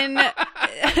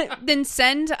 Then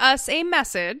send us a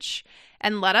message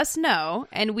and let us know,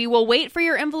 and we will wait for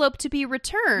your envelope to be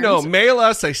returned. No, mail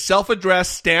us a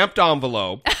self-addressed stamped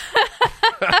envelope.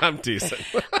 I'm teasing.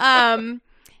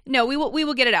 No, we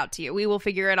will get it out to you. We will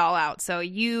figure it all out. So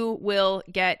you will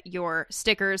get your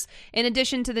stickers. In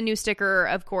addition to the new sticker,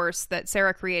 of course, that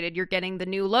Sarah created, you're getting the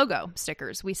new logo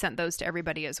stickers. We sent those to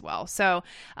everybody as well. So,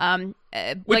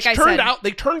 Which they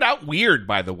turned out weird,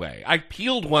 by the way. I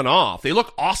peeled one off. They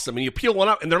look awesome, and you peel one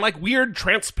up, and they're like weird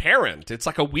transparent. It's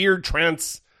like a weird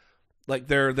like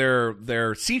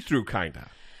they're see-through kind of.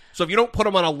 So if you don't put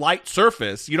them on a light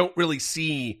surface, you don't really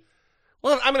see.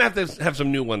 Well, I'm going to have to have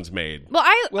some new ones made. Well,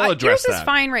 we'll address yours is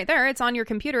fine right there. It's on your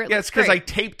computer. It's because I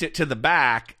taped it to the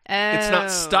back. Oh. It's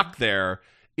not stuck there.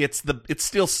 It's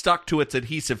still stuck to its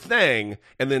adhesive thing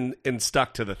and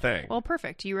stuck to the thing. Well,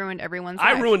 perfect. You ruined everyone's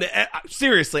life. I ruined it.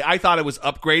 Seriously, I thought it was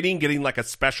upgrading, getting like a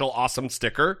special awesome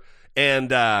sticker.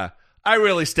 And I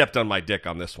really stepped on my dick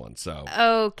on this one. So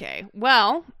okay.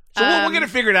 Well... So we'll get it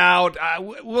figured out.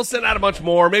 We'll send out a bunch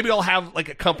more. Maybe I'll have like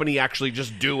a company actually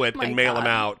just do it and mail them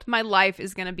out. My life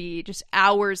is going to be just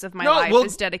hours of my life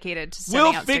is dedicated to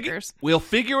sending out stickers. We'll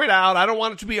figure it out. I don't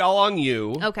want it to be all on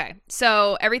you. Okay.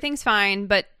 So everything's fine.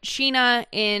 But Sheena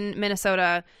in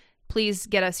Minnesota, please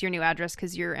get us your new address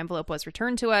because your envelope was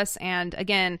returned to us. And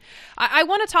again, I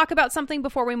want to talk about something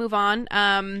before we move on.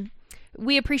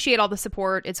 We appreciate all the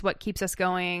support. It's what keeps us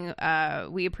going.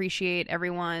 We appreciate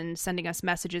everyone sending us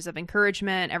messages of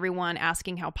encouragement, everyone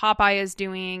asking how Popeye is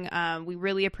doing. We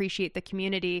really appreciate the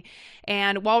community.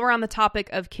 And while we're on the topic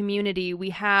of community, we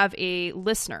have a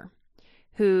listener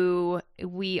who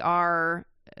we are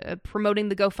promoting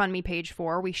the GoFundMe page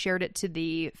for. We shared it to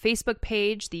the Facebook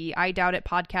page, the I Doubt It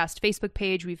podcast Facebook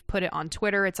page. We've put it on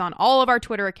Twitter. It's on all of our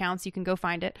Twitter accounts. You can go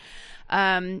find it.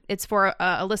 It's for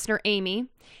a listener, Amy.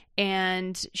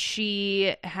 And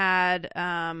she had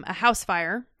a house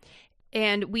fire,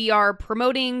 and we are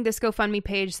promoting this GoFundMe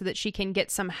page so that she can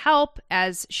get some help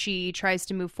as she tries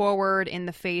to move forward in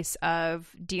the face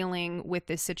of dealing with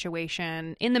this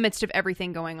situation in the midst of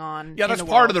everything going on. Yeah, that's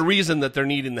part of the reason that they're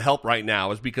needing the help right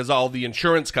now is because all the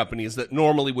insurance companies that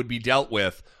normally would be dealt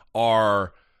with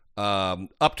are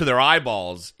up to their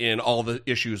eyeballs in all the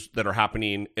issues that are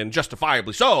happening, and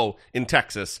justifiably so, in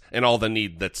Texas and all the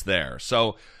need that's there.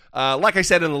 So, like I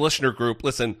said in the listener group,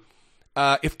 listen,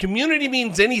 if community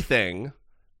means anything,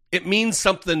 it means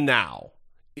something now.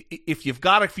 If you've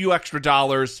got a few extra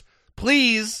dollars,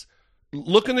 please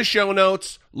look in the show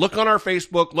notes, look on our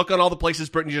Facebook, look on all the places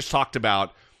Brittany just talked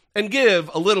about, and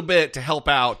give a little bit to help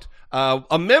out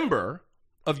a member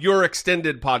of your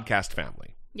extended podcast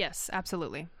family. Yes,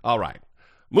 absolutely. All right.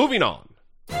 Moving on.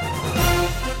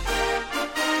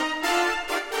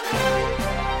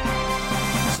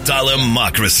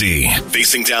 Dollamocracy.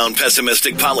 Facing down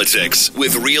pessimistic politics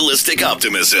with realistic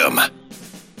optimism.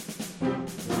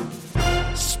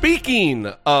 Speaking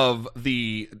of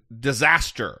the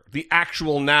disaster, the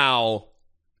actual now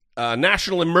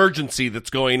national emergency that's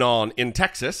going on in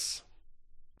Texas,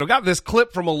 I got this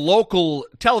clip from a local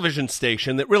television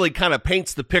station that really kind of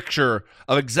paints the picture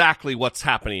of exactly what's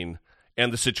happening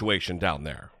and the situation down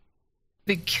there.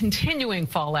 The continuing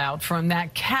fallout from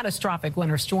that catastrophic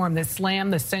winter storm that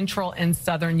slammed the central and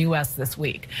southern U.S. this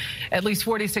week. At least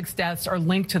 46 deaths are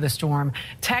linked to the storm.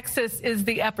 Texas is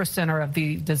the epicenter of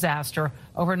the disaster.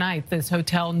 Overnight, this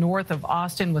hotel north of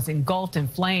Austin was engulfed in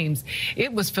flames.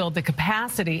 It was filled to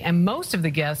capacity, and most of the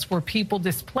guests were people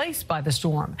displaced by the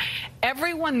storm.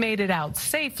 Everyone made it out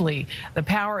safely. The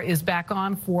power is back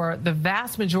on for the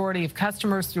vast majority of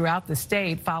customers throughout the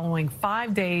state following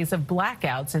 5 days of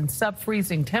blackouts and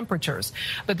sub-freezing temperatures.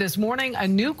 But this morning, a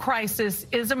new crisis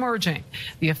is emerging.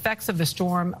 The effects of the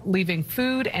storm leaving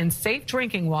food and safe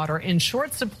drinking water in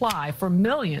short supply for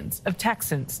millions of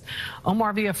Texans.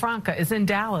 Omar Villafranca is in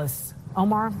Dallas.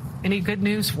 Omar, any good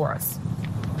news for us?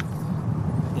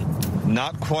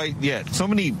 Not quite yet. So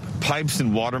many pipes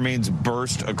and water mains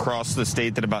burst across the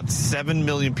state that about 7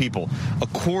 million people, a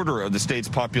quarter of the state's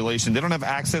population, they don't have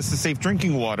access to safe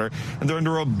drinking water, and they're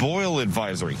under a boil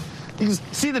advisory. You can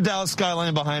see the Dallas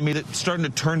skyline behind me that's starting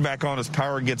to turn back on as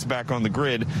power gets back on the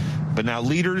grid, but now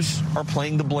leaders are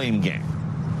playing the blame game.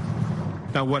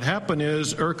 Now, what happened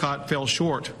is ERCOT fell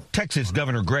short. Texas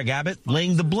Governor Greg Abbott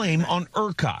laying the blame on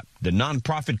ERCOT, the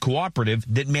nonprofit cooperative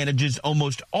that manages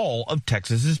almost all of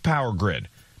Texas's power grid.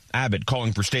 Abbott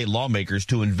calling for state lawmakers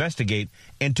to investigate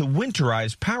and to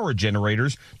winterize power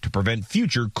generators to prevent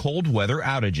future cold weather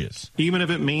outages. Even if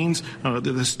it means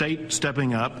the state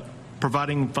stepping up,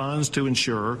 providing funds to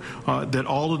ensure that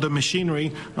all of the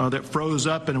machinery that froze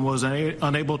up and was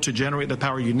unable to generate the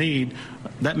power you need,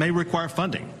 that may require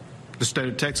funding. The state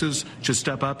of Texas should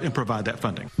step up and provide that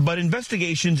funding. But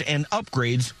investigations and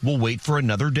upgrades will wait for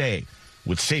another day.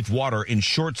 With safe water in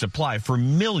short supply for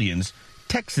millions,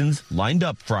 Texans lined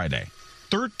up Friday.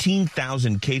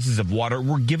 13,000 cases of water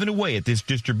were given away at this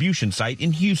distribution site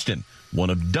in Houston,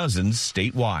 one of dozens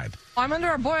statewide. I'm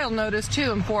under a boil notice,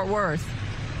 too, in Fort Worth.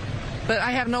 But I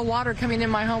have no water coming in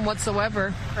my home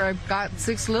whatsoever. I've got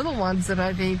 6 little ones that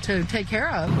I need to take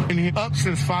care of. Been up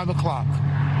since 5 o'clock,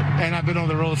 and I've been on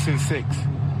the road since 6.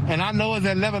 And I know it's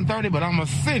at 11:30, but I'm going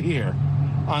to sit here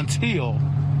until,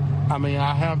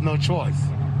 I have no choice.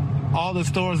 All the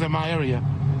stores in my area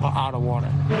are out of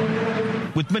water.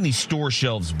 With many store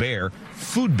shelves bare,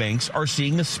 food banks are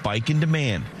seeing a spike in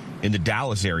demand. In the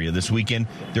Dallas area this weekend,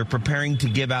 they're preparing to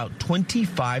give out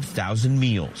 25,000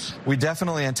 meals. We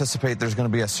definitely anticipate there's going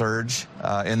to be a surge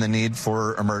in the need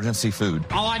for emergency food.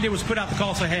 All I did was put out the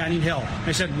call, say, hey, I need help.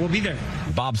 They said, we'll be there.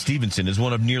 Bob Stevenson is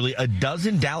one of nearly a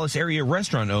dozen Dallas area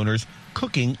restaurant owners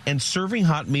cooking and serving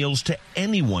hot meals to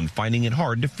anyone finding it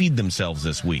hard to feed themselves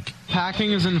this week.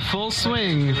 Packing is in full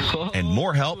swing. And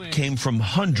more help came from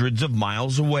hundreds of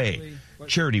miles away.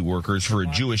 Charity workers for a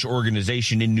Jewish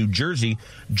organization in New Jersey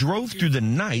drove through the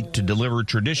night to deliver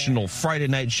traditional Friday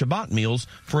night Shabbat meals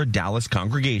for a Dallas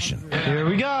congregation. Here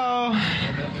we go.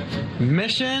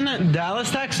 Mission Dallas,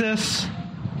 Texas.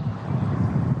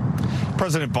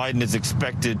 President Biden is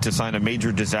expected to sign a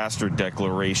major disaster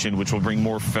declaration, which will bring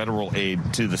more federal aid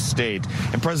to the state.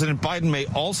 And President Biden may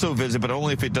also visit, but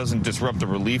only if it doesn't disrupt the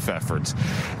relief efforts.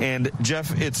 And,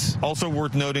 Jeff, it's also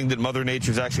worth noting that Mother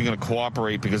Nature is actually going to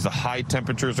cooperate because the high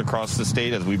temperatures across the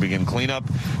state as we begin cleanup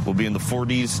will be in the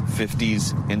 40s,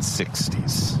 50s, and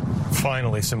 60s.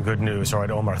 Finally, some good news. All right,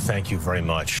 Omar, thank you very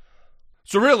much.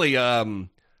 So really, a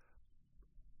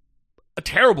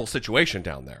terrible situation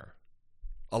down there.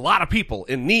 A lot of people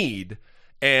in need,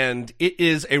 and it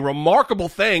is a remarkable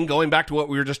thing, going back to what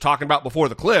we were just talking about before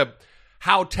the clip,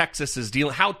 how Texas is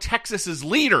dealing, how Texas's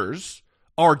leaders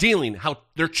are dealing, how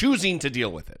they're choosing to deal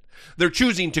with it. They're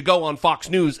choosing to go on Fox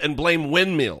News and blame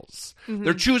windmills. Mm-hmm.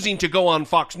 They're choosing to go on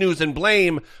Fox News and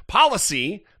blame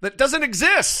policy that doesn't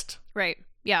exist. Right,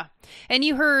 yeah. And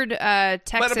you heard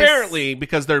Texas... But apparently,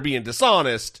 because they're being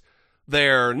dishonest,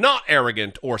 they're not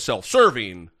arrogant or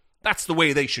self-serving. That's the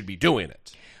way they should be doing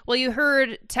it. Well, you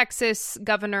heard Texas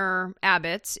Governor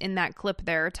Abbott in that clip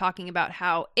there talking about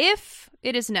how if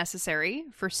it is necessary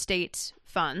for state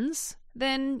funds,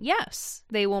 then yes,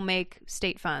 they will make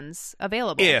state funds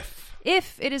available.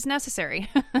 If it is necessary.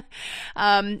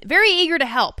 Very eager to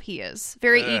help, he is.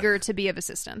 Very eager to be of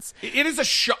assistance. It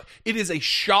is a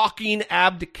shocking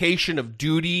abdication of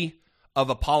duty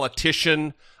of a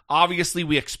politician. Obviously,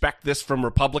 we expect this from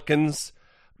Republicans,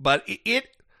 but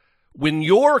when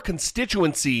your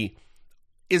constituency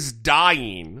is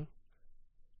dying,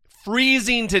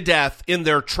 freezing to death in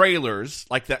their trailers,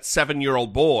 like that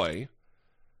 7-year-old boy,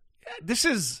 this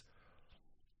is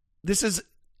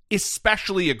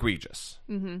especially egregious.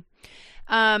 Mm-hmm.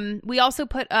 We also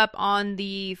put up on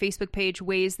the Facebook page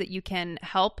ways that you can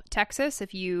help Texas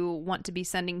if you want to be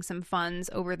sending some funds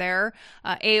over there.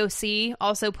 AOC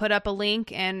also put up a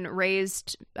link and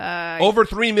raised over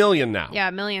 $3 million now. Yeah,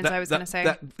 millions. I was going to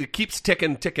say it keeps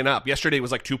ticking up. Yesterday it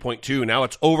was like 2.2. Now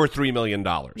it's over $3 million.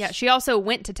 Yeah, she also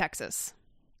went to Texas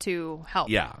to help.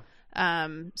 Yeah.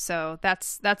 So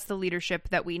that's the leadership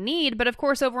that we need. But of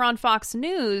course, over on Fox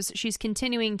News, she's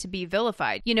continuing to be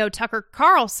vilified. You know, Tucker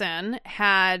Carlson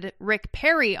had Rick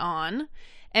Perry on,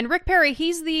 and Rick Perry,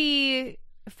 he's the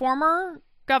former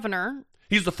governor.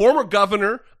 He's the former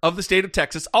governor of the state of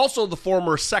Texas, also the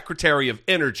former Secretary of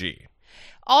Energy.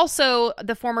 Also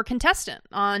the former contestant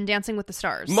on Dancing with the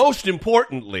Stars. Most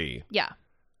importantly. Yeah.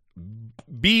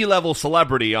 B-level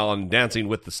celebrity on Dancing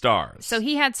with the Stars. So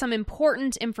he had some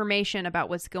important information about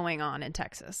what's going on in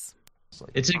Texas.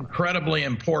 It's incredibly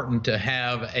important to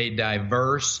have a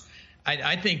diverse.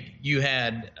 I think you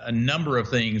had a number of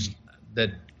things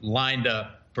that lined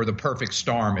up for the perfect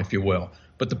storm, if you will.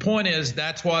 But the point is,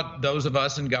 that's what those of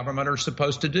us in government are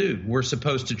supposed to do. We're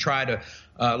supposed to try to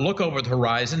look over the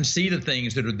horizon, see the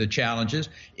things that are the challenges.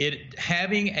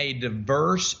 Having a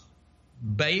diverse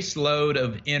base load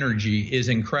of energy is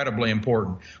incredibly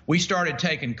important. We started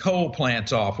taking coal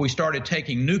plants off. We started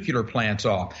taking nuclear plants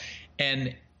off.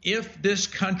 And if this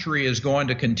country is going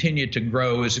to continue to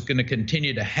grow, is going to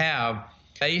continue to have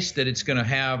base that it's going to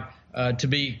have to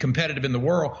be competitive in the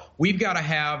world, we've got to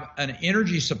have an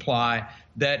energy supply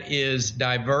that is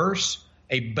diverse,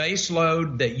 a base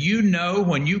load that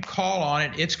when you call on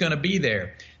it, it's going to be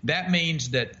there. That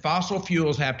means that fossil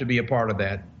fuels have to be a part of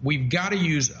that. We've got to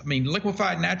use,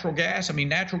 liquefied natural gas.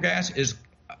 Natural gas is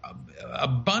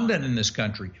abundant in this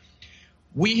country.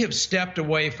 We have stepped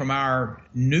away from our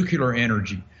nuclear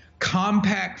energy,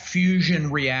 compact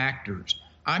fusion reactors.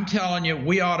 I'm telling you,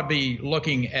 we ought to be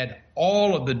looking at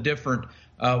all of the different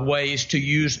ways to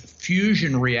use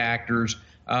fusion reactors.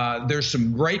 There's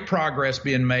some great progress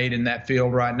being made in that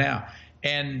field right now.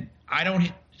 And I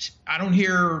don't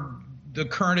hear the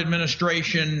current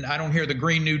administration, I don't hear the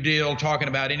Green New Deal talking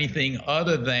about anything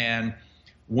other than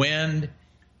wind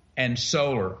and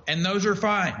solar. And those are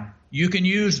fine. You can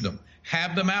use them.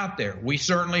 Have them out there. We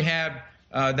certainly have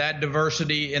that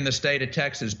diversity in the state of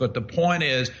Texas. But the point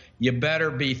is, you better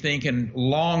be thinking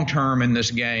long-term in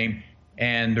this game,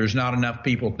 and there's not enough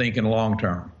people thinking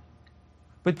long-term.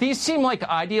 But these seem like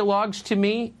ideologues to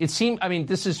me. It seems,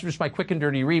 this is just my quick and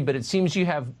dirty read, but it seems you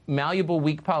have malleable,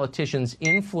 weak politicians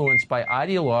influenced by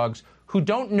ideologues who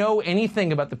don't know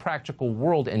anything about the practical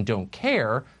world and don't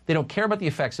care. They don't care about the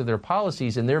effects of their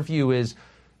policies, and their view is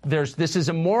this is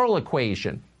a moral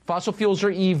equation. Fossil fuels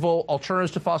are evil.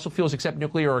 Alternatives to fossil fuels, except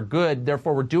nuclear, are good.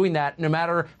 Therefore, we're doing that no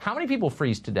matter how many people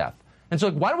freeze to death. And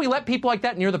so why do we let people like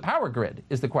that near the power grid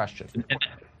is the question.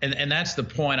 And that's the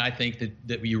point I think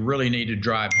that you really need to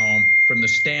drive home from the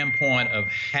standpoint of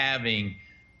having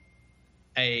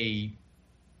a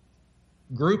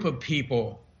group of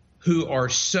people who are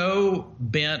so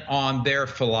bent on their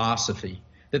philosophy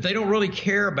that they don't really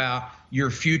care about your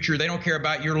future. They don't care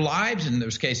about your lives in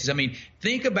those cases.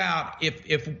 Think about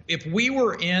if we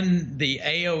were in the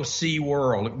AOC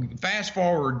world, fast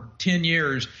forward 10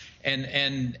 years,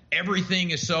 and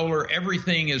everything is solar,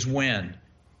 everything is wind,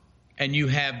 and you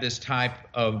have this type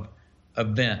of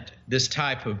event,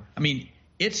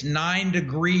 it's 9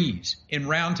 degrees in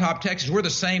Round Top, Texas. We're the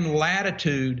same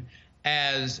latitude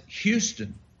as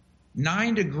Houston,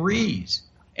 9 degrees.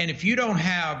 And if you don't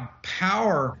have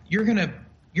power, you're gonna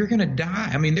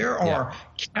die. There are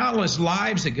countless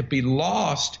lives that could be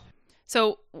lost.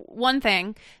 So one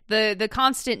thing, the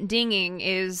constant dinging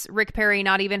is Rick Perry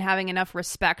not even having enough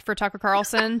respect for Tucker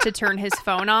Carlson to turn his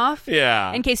phone off.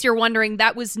 Yeah. In case you're wondering,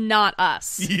 that was not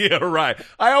us. Yeah, right.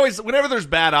 I always, whenever there's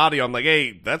bad audio, I'm like,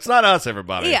 hey, that's not us,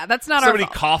 everybody. Yeah, that's not Somebody our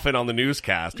fault. coughing on the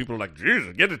newscast. People are like,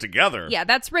 Jesus, get it together. Yeah,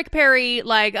 that's Rick Perry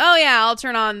like, oh yeah, I'll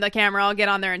turn on the camera. I'll get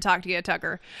on there and talk to you,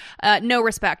 Tucker. No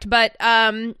respect. But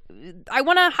I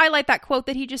want to highlight that quote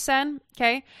that he just said,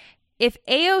 okay? If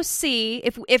AOC,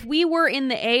 if we were in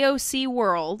the AOC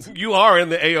world... You are in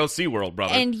the AOC world,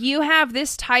 brother. And you have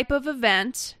this type of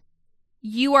event,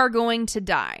 you are going to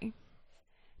die.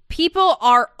 People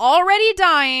are already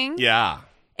dying. Yeah.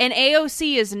 And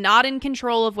AOC is not in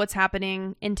control of what's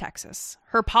happening in Texas.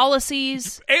 Her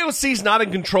policies... AOC's not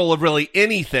in control of really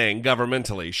anything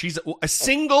governmentally. She's a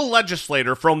single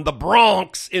legislator from the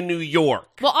Bronx in New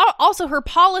York. Well, also her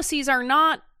policies are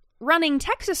not running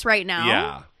Texas right now.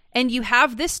 Yeah. And you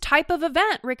have this type of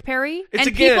event, Rick Perry,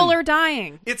 Again, people are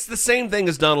dying. It's the same thing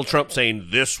as Donald Trump saying,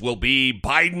 this will be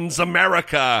Biden's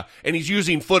America, and he's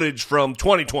using footage from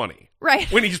 2020. Right.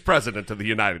 When he's president of the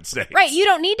United States. Right. You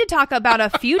don't need to talk about a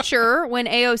future when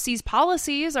AOC's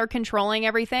policies are controlling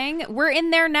everything. We're in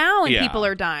there now and people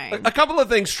are dying. A couple of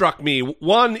things struck me.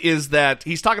 One is that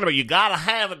he's talking about you got to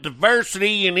have a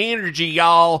diversity in energy,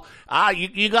 y'all.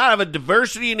 You got to have a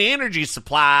diversity in the energy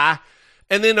supply.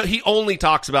 And then he only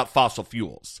talks about fossil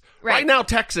fuels. Right now,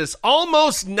 Texas,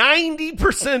 almost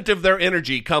 90% of their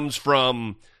energy comes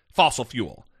from fossil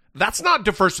fuel. That's not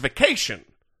diversification.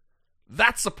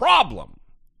 That's the problem.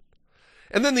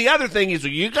 And then the other thing is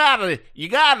you gotta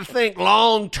think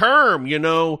long term, you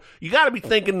know. You gotta be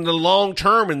thinking the long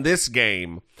term in this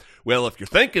game. Well, if you're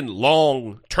thinking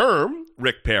long term,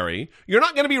 Rick Perry, you're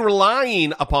not going to be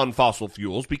relying upon fossil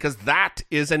fuels because that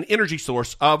is an energy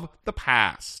source of the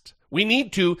past. We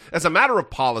need to, as a matter of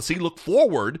policy, look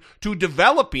forward to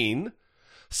developing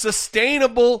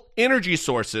sustainable energy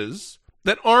sources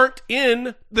that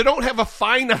don't have a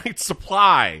finite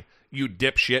supply. You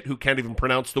dipshit who can't even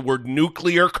pronounce the word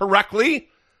nuclear correctly.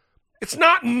 It's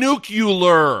not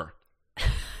nuclear.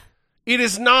 It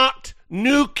is not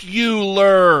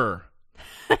nuclear.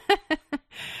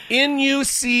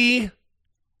 Nuclear.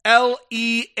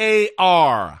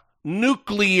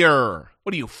 Nuclear.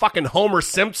 What are you, fucking Homer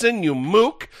Simpson, you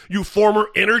mook? You former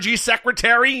energy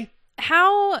secretary?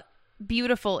 How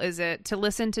beautiful is it to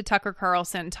listen to Tucker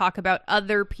Carlson talk about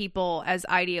other people as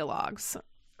ideologues?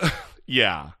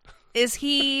 Yeah. Is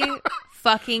he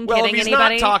fucking well, kidding if he's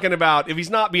anybody? not talking about, if he's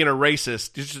not being a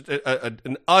racist, just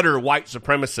an utter white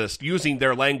supremacist using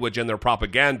their language and their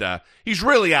propaganda, he's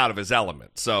really out of his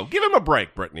element. So give him a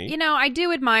break, Brittany. You know, I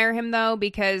do admire him, though,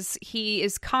 because he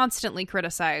is constantly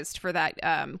criticized for that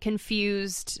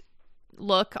confused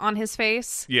look on his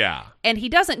face. Yeah. And he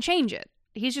doesn't change it.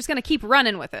 He's just going to keep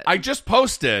running with it. I just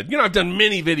posted, I've done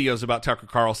many videos about Tucker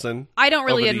Carlson. I don't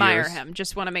really admire him.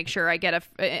 Just want to make sure I get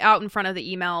out in front of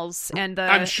the emails and the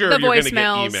I'm sure the you're voicemails.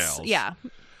 Gonna get emails. Yeah.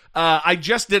 I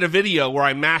just did a video where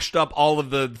I mashed up all of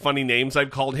the funny names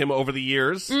I've called him over the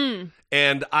years.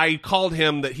 And I called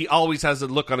him that he always has a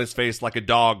look on his face like a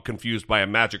dog confused by a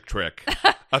magic trick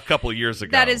a couple of years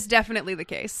ago. That is definitely the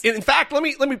case. In fact, let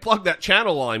me plug that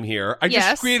channel while I'm here. I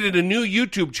just created a new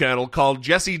YouTube channel called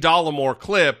Jesse Dollamore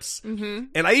Clips. Mm-hmm.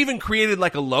 And I even created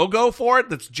like a logo for it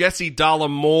that's Jesse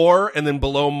Dollamore, and then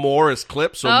below more is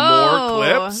clips, so more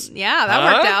clips. Yeah,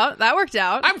 that worked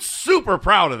out. I'm super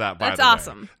proud of that, by the way. That's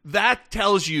awesome. That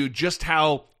tells you just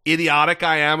how idiotic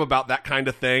I am about that kind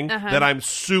of thing, that I'm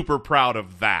super proud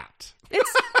of that.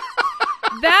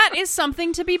 That is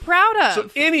something to be proud of. So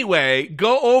anyway,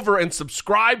 go over and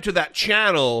subscribe to that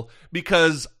channel,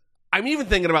 because I'm even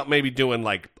thinking about maybe doing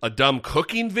like a dumb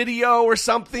cooking video or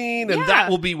something, and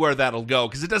that will be where that'll go,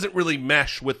 because it doesn't really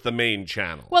mesh with the main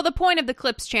channel. Well, the point of the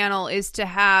Clips channel is to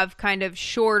have kind of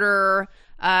shorter,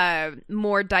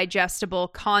 more digestible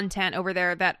content over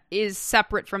there that is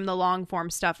separate from the long form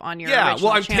stuff on your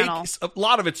original channel. A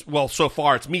lot of it's, so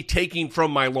far it's me taking from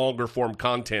my longer form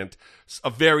content a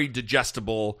very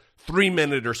digestible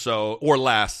 3-minute or so or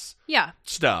less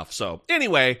stuff. So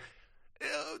anyway,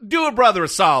 do a brother a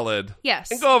solid. Yes.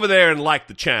 And go over there and like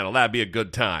the channel. That'd be a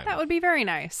good time. That would be very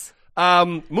nice.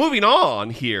 Moving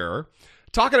on here,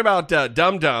 talking about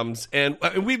dum-dums, and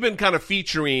we've been kind of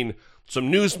featuring some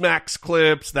Newsmax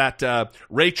clips, that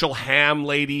Rachel Ham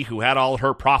lady who had all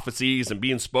her prophecies and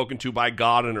being spoken to by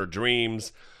God in her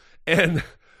dreams. And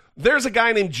there's a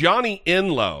guy named Johnny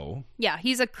Enlow. Yeah,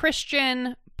 he's a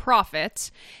Christian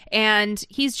prophet, and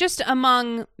he's just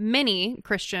among many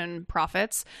Christian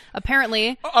prophets.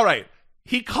 Apparently... All right.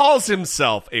 He calls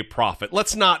himself a prophet.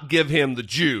 Let's not give him the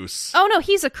juice. Oh, no,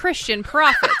 he's a Christian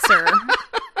prophet, sir.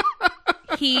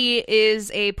 He is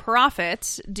a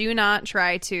prophet. Do not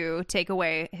try to take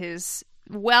away his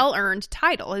well-earned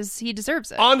title, as he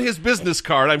deserves it. On his business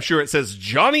card, I'm sure it says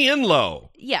Johnny Enlow.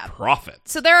 Yeah. Prophet.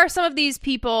 So there are some of these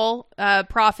people,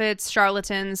 prophets,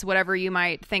 charlatans, whatever you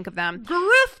might think of them.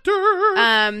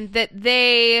 Grifter! That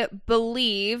they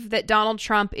believe that Donald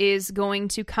Trump is going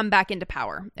to come back into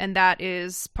power. And that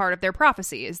is part of their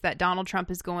prophecy, is that Donald Trump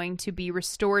is going to be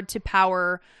restored to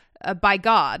power by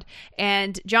God.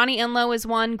 And Johnny Enlow is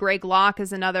one. Greg Locke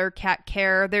is another. Kat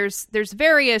Kerr. There's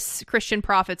various Christian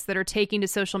prophets that are taking to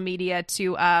social media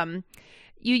to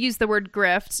you use the word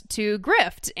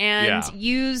grift and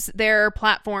use their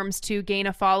platforms to gain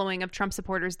a following of Trump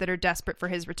supporters that are desperate for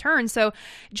his return. So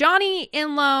Johnny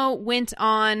Enlow went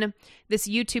on this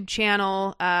YouTube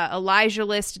channel,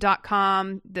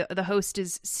 ElijahList.com. The host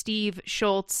is Steve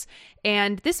Schultz.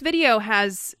 And this video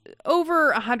has over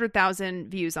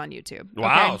 100,000 views on YouTube.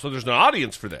 Wow. Okay? So there's an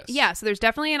audience for this. Yeah. So there's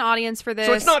definitely an audience for this.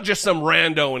 So it's not just some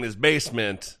rando in his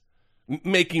basement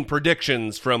making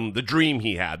predictions from the dream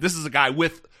he had. This is a guy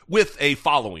with with a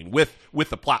following,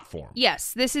 with a platform.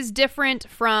 Yes, this is different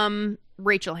from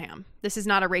Rachel Hamm. This is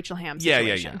not a Rachel Hamm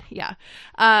situation. Yeah.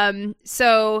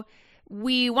 So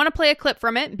we want to play a clip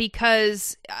from it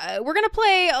because we're going to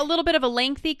play a little bit of a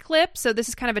lengthy clip. So this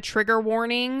is kind of a trigger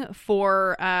warning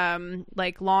for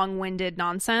like long-winded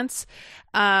nonsense.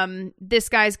 This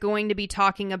guy's going to be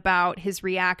talking about his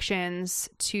reactions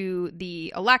to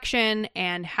the election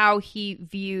and how he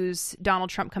views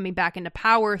Donald Trump coming back into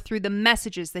power through the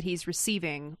messages that he's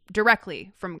receiving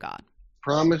directly from God.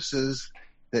 Promises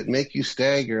that make you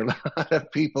stagger. A lot of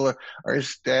people are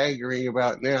staggering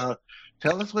about now.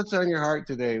 Tell us what's on your heart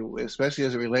today, especially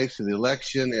as it relates to the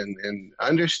election and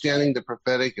understanding the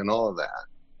prophetic and all of that.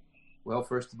 Well,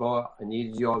 first of all, I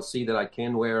needed you all to see that I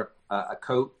can wear a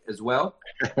coat as well.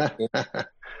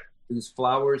 These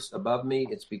flowers above me,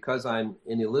 it's because I'm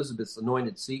in Elizabeth's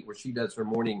anointed seat where she does her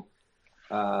morning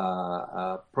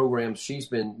programs. She's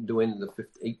been doing the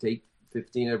 8 to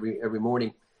 8:15 every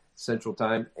morning Central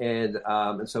Time. And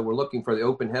so we're looking for the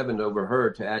open heaven over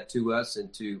her to add to us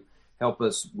and to help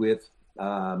us with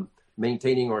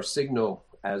maintaining our signal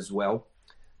as well.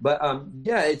 But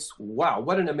it's wow,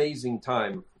 what an amazing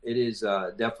time. It is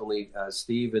definitely,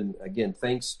 Steve. And again,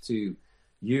 thanks to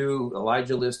you,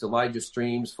 Elijah List, Elijah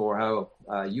Streams, for how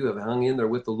you have hung in there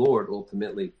with the Lord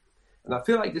ultimately. And I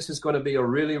feel like this is going to be a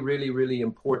really, really, really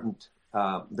important,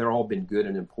 they're all been good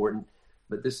and important,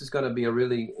 but this is going to be a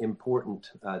really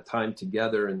important time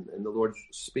together. And the Lord's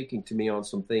speaking to me on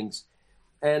some things.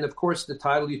 And of course, the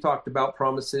title you talked about,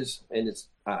 promises, and it's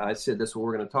I said that's what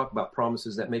we're going to talk about,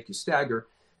 promises that make you stagger.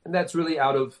 And that's really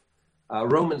out of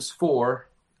Romans 4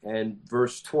 and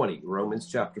verse 20, Romans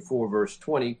chapter 4, verse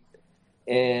 20.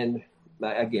 And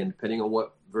again, depending on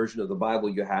what version of the Bible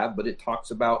you have, but it talks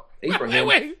about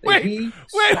Abraham. He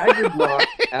staggered not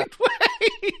at...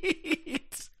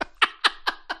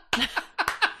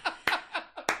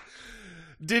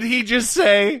 Did he just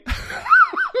say...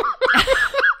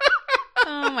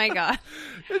 Oh my God.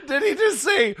 Did he just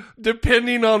say,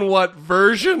 depending on what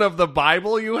version of the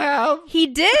Bible you have? He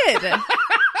did.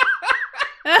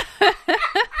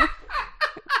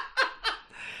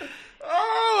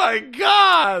 Oh my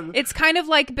God. It's kind of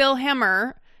like Bill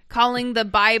Hemmer calling the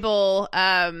Bible,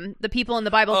 the people in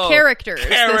the Bible characters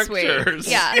this week.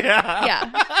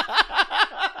 Yeah.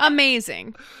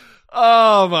 Amazing.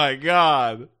 Oh my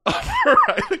God. All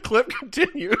right, the clip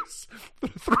continues.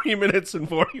 3 minutes and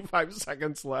 45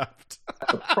 seconds left.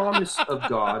 The promise of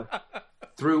God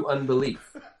through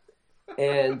unbelief.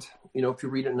 And, if you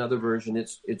read another version,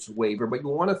 it's waver. But you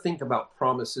want to think about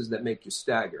promises that make you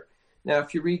stagger. Now,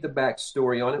 if you read the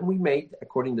backstory on it, and we may,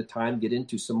 according to time, get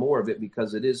into some more of it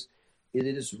because it is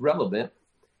relevant.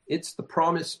 It's the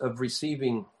promise of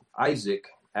receiving Isaac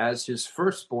as his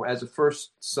firstborn, as a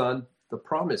first son, the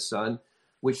promised son,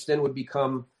 which then would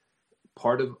become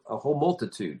part of a whole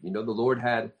multitude. The Lord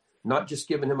had not just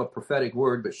given him a prophetic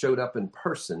word, but showed up in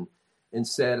person and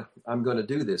said, I'm going to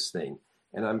do this thing.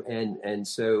 And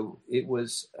so it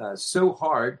was so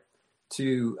hard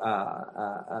to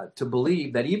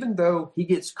believe that even though he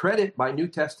gets credit by New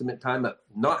Testament time of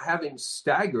not having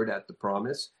staggered at the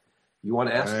promise, you want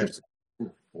to ask yourself,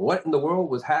 what in the world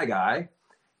was Haggai?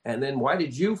 And then why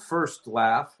did you first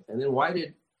laugh? And then why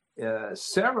did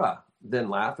Sarah then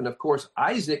laugh? And of course,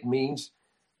 Isaac means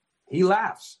he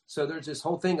laughs. So there's this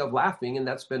whole thing of laughing, and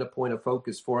that's been a point of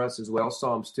focus for us as well.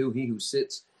 Psalms 2, he who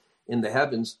sits in the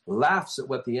heavens laughs at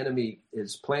what the enemy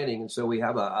is planning. And so we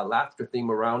have a laughter theme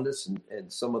around us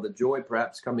and some of the joy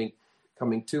perhaps coming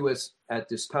to us at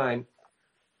this time.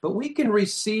 But we can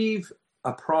receive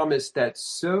a promise that's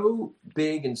so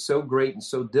big and so great and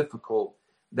so difficult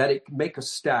that it can make us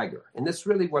stagger. And that's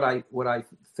really what I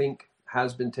think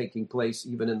has been taking place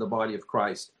even in the body of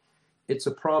Christ. It's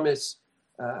a promise,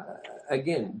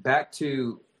 again, back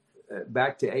to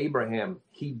Abraham.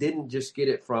 He didn't just get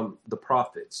it from the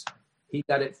prophets. He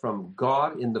got it from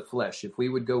God in the flesh. If we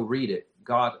would go read it,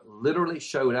 God literally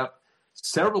showed up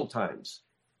several times,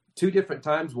 2 different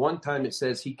times. One time it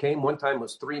says he came. One time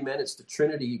was 3 men. It's the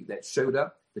Trinity that showed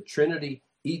up. The Trinity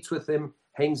eats with him,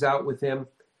 hangs out with him.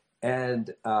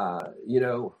 And,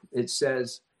 it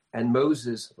says, and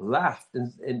Moses laughed.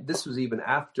 And this was even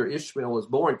after Ishmael was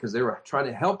born because they were trying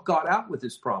to help God out with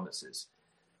his promises.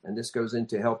 And this goes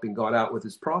into helping God out with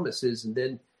his promises. And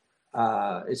then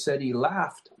it said he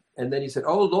laughed. And then he said,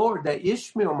 oh, Lord, that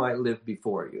Ishmael might live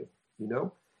before you,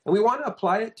 And we want to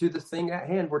apply it to the thing at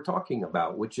hand we're talking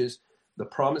about, which is the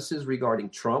promises regarding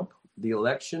Trump, the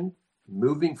election,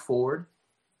 moving forward.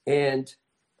 And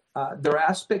there are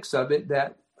aspects of it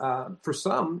that for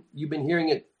some, you've been hearing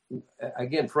it.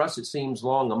 Again, for us, it seems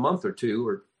long, a month or two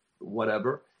or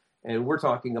whatever. And we're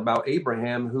talking about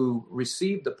Abraham, who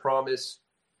received the promise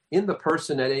in the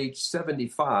person at age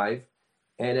 75,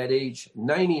 and at age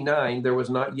 99, there was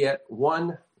not yet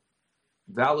one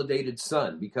validated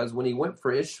son, because when he went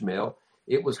for Ishmael,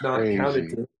 it was not counted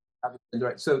to him.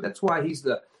 So that's why he's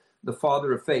the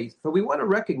father of faith. But we want to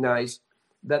recognize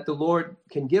that the Lord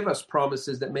can give us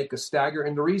promises that make us stagger.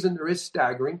 And the reason there is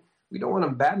staggering, we don't want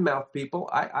to badmouth people.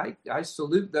 I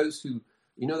salute those who,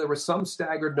 there were some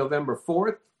staggered November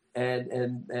 4th,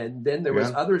 and then there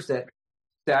was others that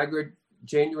staggered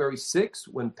January 6th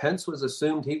when Pence was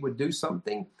assumed he would do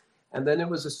something. And then it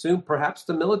was assumed perhaps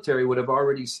the military would have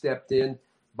already stepped in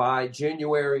by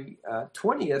January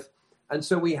 20th. And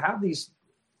so we have these,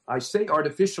 I say,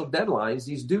 artificial deadlines,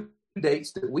 these due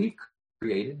dates that we've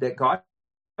created that God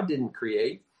didn't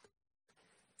create.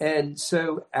 And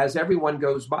so as everyone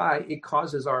goes by, it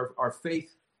causes our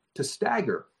faith to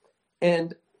stagger.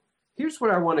 And here's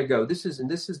where I want to go. This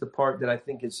is the part that I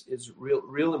think is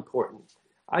real important.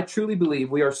 I truly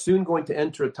believe we are soon going to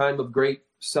enter a time of great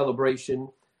celebration,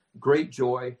 great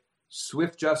joy.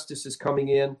 Swift justice is coming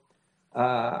in.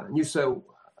 You say,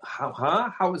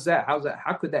 how is that?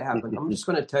 How could that happen? I'm just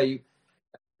going to tell you,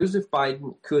 Joseph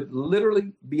Biden could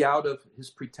literally be out of his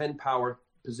pretend power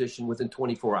position within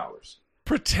 24 hours.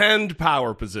 Pretend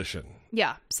power position.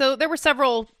 Yeah. So there were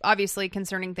several, obviously,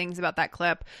 concerning things about that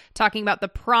clip, talking about the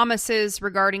promises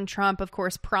regarding Trump, of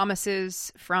course,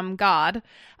 promises from God,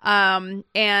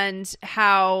 and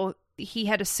how he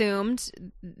had assumed,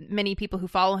 many people who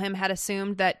follow him had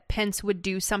assumed that Pence would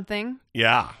do something.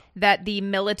 Yeah. That the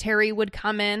military would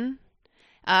come in,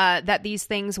 that these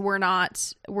things were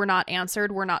not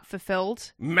answered, were not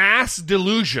fulfilled. Mass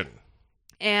delusion.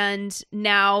 And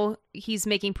now he's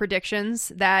making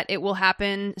predictions that it will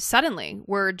happen suddenly,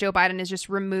 where Joe Biden is just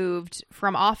removed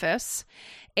from office.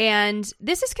 And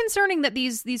this is concerning that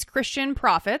these Christian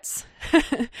prophets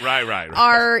right.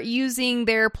 are using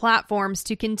their platforms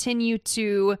to continue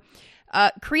to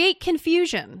create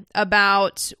confusion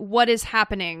about what is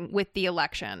happening with the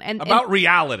election and about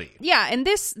reality. Yeah, and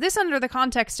this under the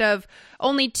context of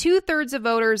only 2/3 of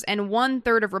voters and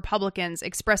 1/3 of Republicans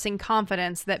expressing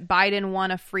confidence that Biden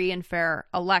won a free and fair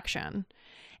election,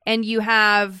 and you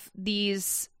have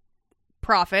these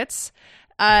prophets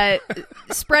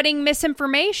spreading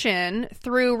misinformation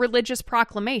through religious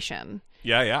proclamation.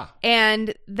 Yeah.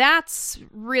 And that's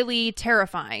really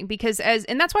terrifying because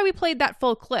and that's why we played that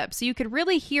full clip. So you could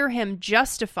really hear him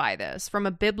justify this from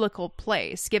a biblical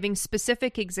place, giving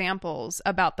specific examples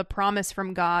about the promise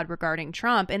from God regarding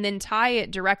Trump, and then tie it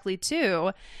directly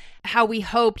to how we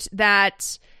hoped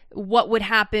that what would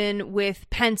happen with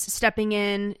Pence stepping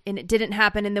in, and it didn't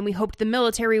happen. And then we hoped the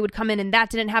military would come in, and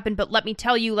that didn't happen. But let me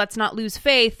tell you, let's not lose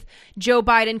faith. Joe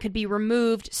Biden could be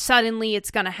removed. Suddenly it's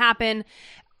going to happen.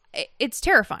 It's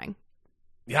terrifying.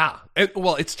 Yeah.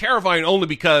 It's terrifying only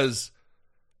because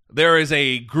there is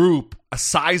a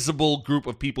sizable group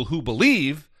of people who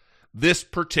believe this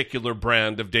particular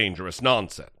brand of dangerous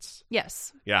nonsense.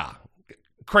 Yes. Yeah.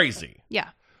 Crazy.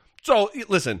 Yeah. So,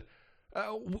 listen,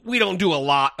 we don't do a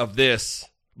lot of this,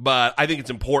 but I think it's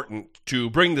important to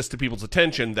bring this to people's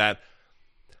attention that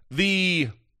the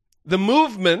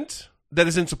movement that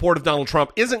is in support of Donald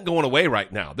Trump isn't going away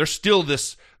right now. There's still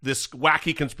this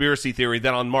wacky conspiracy theory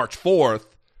that on March 4th,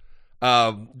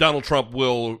 Donald Trump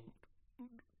will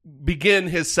begin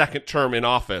his second term in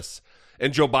office,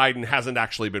 and Joe Biden hasn't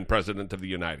actually been president of the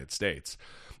United States.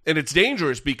 And it's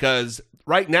dangerous because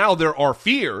right now there are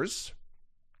fears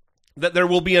that there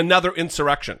will be another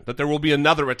insurrection, that there will be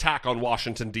another attack on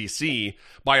Washington, D.C.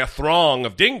 by a throng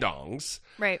of ding-dongs.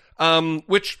 Right.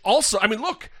 Which also,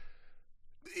 look,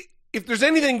 if there's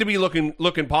anything to be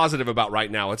looking positive about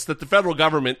right now, it's that the federal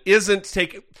government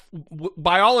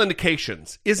by all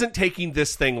indications, isn't taking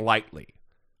this thing lightly.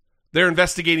 They're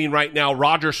investigating right now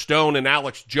Roger Stone and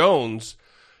Alex Jones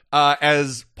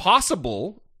as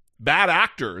possible bad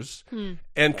actors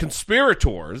and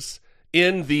conspirators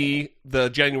in the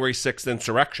January 6th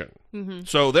insurrection. Mm-hmm.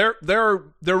 So they're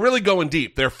really going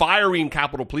deep. They're firing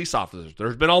Capitol Police officers.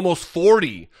 There's been almost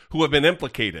 40 who have been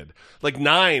implicated. Like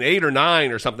 8 or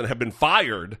 9 or something have been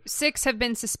fired. 6 have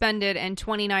been suspended and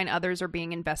 29 others are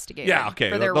being investigated. Yeah, okay.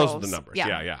 For their those roles. are the numbers.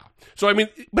 Yeah. So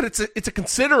but it's a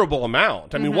considerable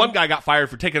amount. One guy got fired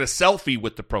for taking a selfie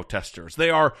with the protesters. They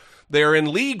are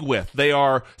in league with. They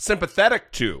are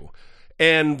sympathetic to.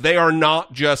 And they are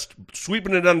not just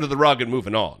sweeping it under the rug and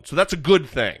moving on. So that's a good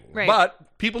thing. Right.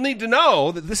 But people need to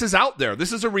know that this is out there.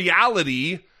 This is a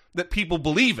reality that people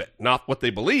believe it. Not what they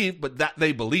believe, but that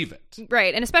they believe it.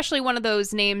 Right. And especially one of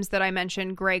those names that I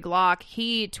mentioned, Greg Locke,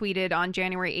 he tweeted on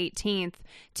January 18th,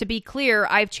 "To be clear,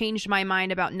 I've changed my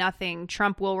mind about nothing.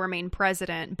 Trump will remain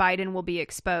president. Biden will be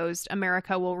exposed.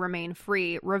 America will remain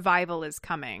free. Revival is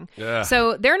coming." Yeah.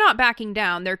 So they're not backing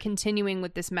down. They're continuing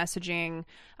with this messaging,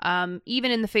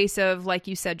 even in the face of, like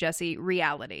you said, Jesse,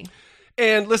 reality.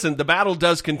 And listen, the battle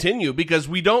does continue because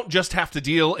we don't just have to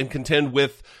deal and contend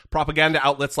with propaganda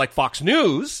outlets like Fox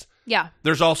News. Yeah.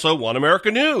 There's also One America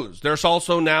News. There's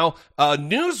also now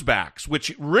Newsmax,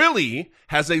 which really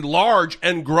has a large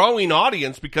and growing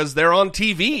audience because they're on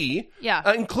TV,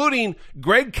 including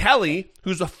Greg Kelly,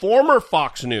 who's a former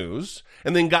Fox News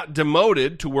and then got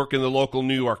demoted to work in the local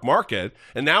New York market.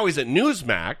 And now he's at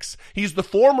Newsmax. He's the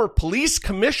former police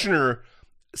commissioner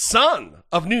son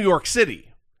of New York City.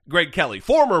 Greg Kelly,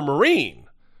 former Marine.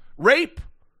 Rape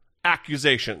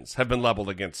accusations have been leveled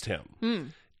against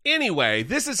him. Anyway,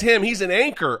 this is him. He's an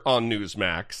anchor on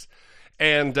Newsmax.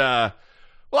 And, well,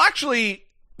 actually,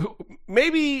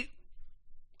 maybe,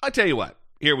 I'll tell you what.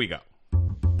 Here we go.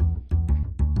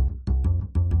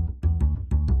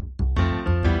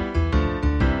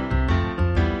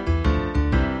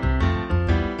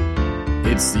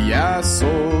 It's the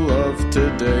asshole of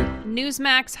today.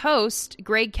 Newsmax host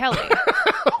Greg Kelly.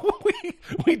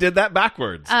 We did that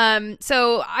backwards.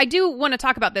 So I do want to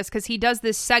talk about this because he does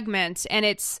this segment, and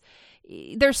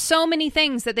there's so many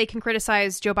things that they can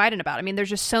criticize Joe Biden about. I mean, there's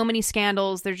just so many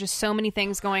scandals. There's just so many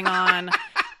things going on.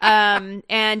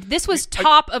 And this was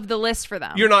top of the list for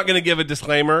them. You're not going to give a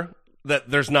disclaimer that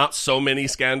there's not so many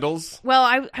scandals? Well,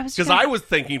 I was because I was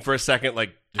thinking for a second,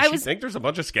 like, does she think there's a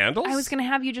bunch of scandals? I was going to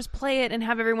have you just play it and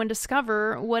have everyone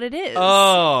discover what it is.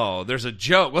 Oh, there's a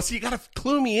joke. Well, see, you got to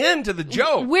clue me into the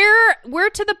joke. We're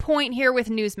to the point here with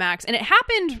Newsmax, and it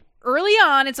happened early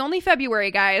on. It's only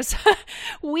February, guys.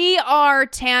 We are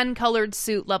tan-colored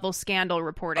suit level scandal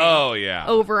reporting. Oh, yeah.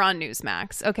 Over on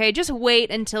Newsmax. Okay, just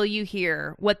wait until you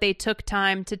hear what they took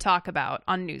time to talk about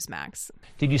on Newsmax.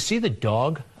 Did you see the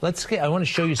dog? I want to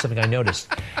show you something I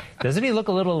noticed. Doesn't he look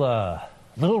a little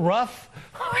rough?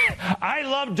 I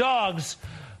love dogs,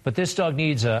 but this dog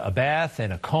needs a bath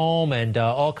and a comb and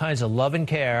all kinds of love and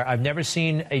care. I've never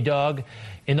seen a dog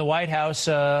in the White House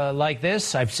like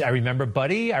this. I remember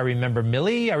Buddy. I remember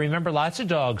Millie. I remember lots of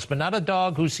dogs, but not a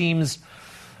dog who seems...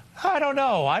 I don't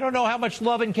know how much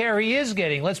love and care he is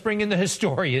getting. Let's bring in the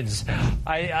historians.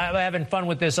 I'm having fun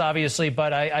with this, obviously,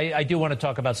 but I do want to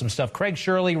talk about some stuff. Craig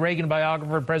Shirley, Reagan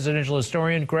biographer, presidential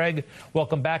historian. Craig,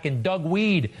 welcome back. And Doug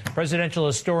Weed, presidential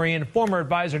historian, former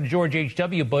advisor to George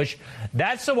H.W. Bush.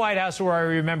 That's the White House where I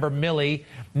remember Millie.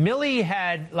 Millie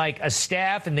had, like, a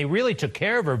staff, and they really took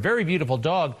care of her. Very beautiful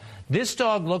dog. This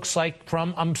dog looks like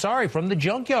from the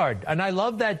junkyard. And I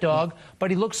love that dog,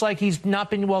 but he looks like he's not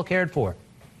been well cared for.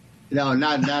 No,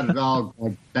 not at all.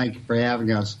 Thank you for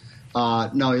having us.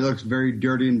 No, he looks very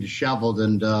dirty and disheveled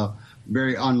and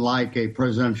very unlike a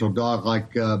presidential dog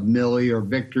like Millie or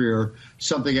Victory or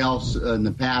something else in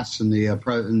the past in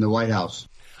the White House.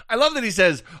 I love that he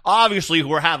says, obviously,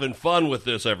 we're having fun with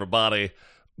this, everybody,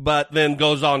 but then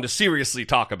goes on to seriously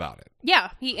talk about it. Yeah,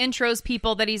 he intros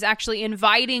people that he's actually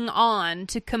inviting on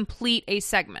to complete a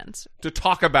segment. To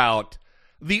talk about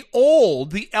the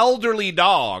elderly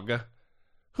dog.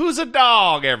 Who's a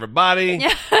dog, everybody?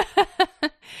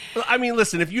 I mean,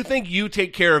 listen, if you think you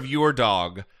take care of your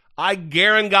dog, I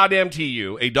guarantee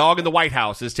you a dog in the White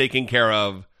House is taken care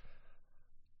of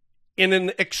in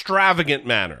an extravagant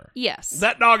manner. Yes.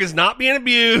 That dog is not being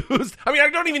abused. I mean, I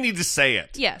don't even need to say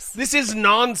it. Yes. This is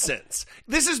nonsense.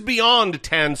 This is beyond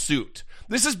tan suit.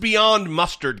 This is beyond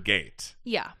mustard gate.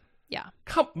 Yeah.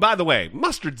 By the way,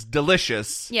 mustard's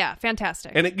delicious. Yeah,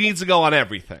 fantastic. And it needs to go on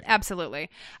everything. Absolutely.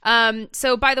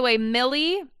 So, by the way,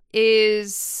 Millie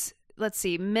is... Let's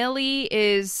see. Millie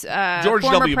is George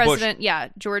former W. president. Bush. Yeah,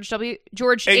 George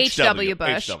H.W.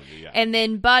 Bush. Yeah. And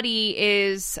then Buddy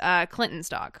is Clinton's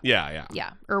dog. Yeah.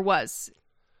 Yeah, or was.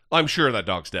 I'm sure that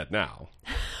dog's dead now.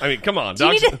 I mean, come on. Do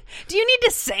you need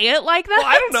to say it like that? Well,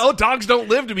 I don't know. Dogs don't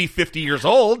live to be 50 years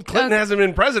old. Clinton hasn't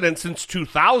been president since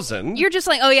 2000. You're just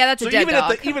like, oh, yeah, that's a dead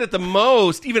dog. Even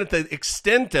at the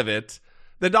extent of it,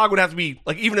 the dog would have to be,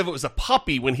 like, even if it was a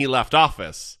puppy when he left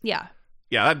office. Yeah.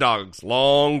 Yeah, that dog's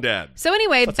long dead. So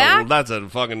anyway, that's a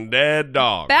fucking dead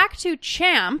dog. Back to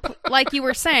Champ, like you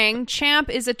were saying. Champ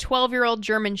is a 12-year-old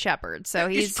German Shepherd. So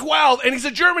he's 12, and he's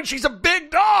a German. She's a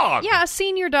big dog. Yeah, a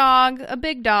senior dog, a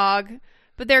big dog.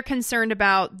 But they're concerned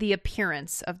about the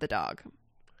appearance of the dog.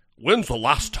 When's the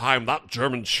last time that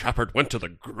German Shepherd went to the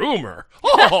groomer?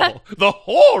 Oh, the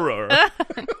horror.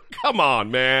 Come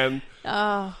on, man.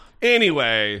 Oh.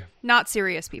 Anyway. Not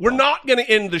serious people. We're not going to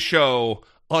end the show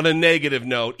on a negative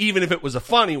note, even if it was a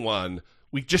funny one.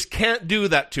 We just can't do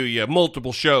that to you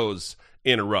multiple shows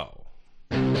in a row.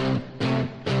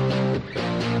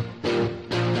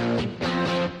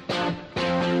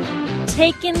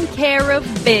 Taking care of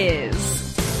biz.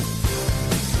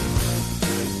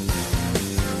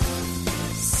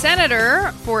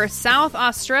 Senator for South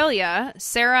Australia,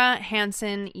 Sarah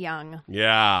Hanson-Young.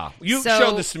 Yeah. You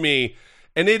showed this to me,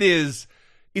 and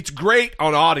it's great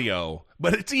on audio,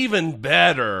 but it's even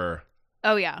better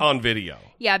on video.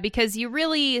 Yeah, because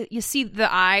you see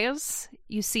the eyes.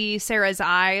 You see Sarah's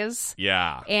eyes.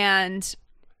 Yeah. And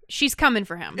she's coming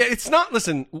for him. It's not,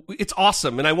 listen, it's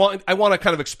awesome. And I want to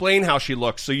kind of explain how she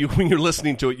looks so when you're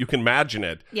listening to it, you can imagine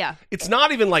it. Yeah. It's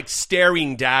not even like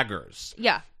staring daggers.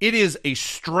 Yeah. It is a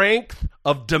strength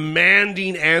of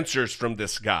demanding answers from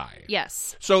this guy.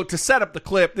 Yes. So to set up the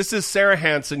clip, this is Sarah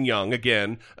Hanson-Young,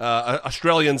 again,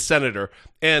 Australian senator,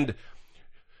 and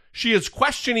she is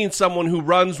questioning someone who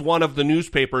runs one of the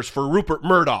newspapers for Rupert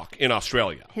Murdoch in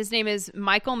Australia. His name is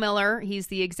Michael Miller. He's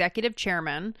the executive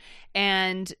chairman.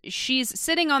 And she's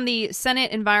sitting on the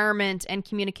Senate Environment and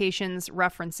Communications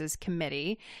References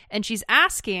Committee. And she's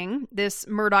asking this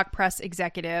Murdoch press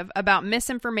executive about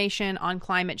misinformation on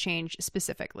climate change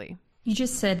specifically. You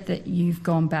just said that you've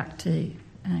gone back to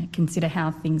consider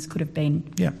how things could have been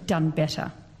done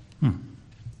better.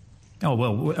 Oh,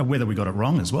 well, whether we got it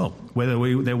wrong as well. Whether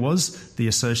there was the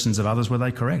assertions of others, were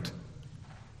they correct?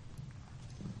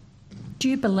 Do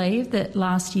you believe that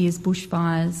last year's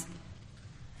bushfires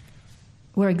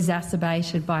were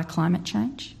exacerbated by climate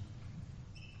change?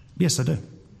 Yes, I do.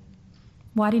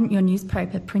 Why didn't your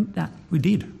newspaper print that? We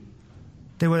did.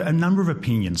 There were a number of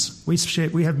opinions.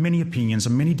 We have many opinions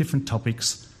on many different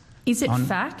topics. Is it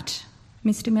fact,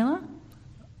 Mr. Miller?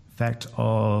 Fact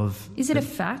of... Is it a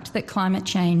fact that climate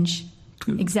change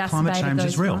exacerbated Climate change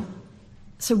those is real. fires?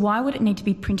 So why would it need to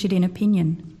be printed in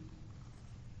opinion?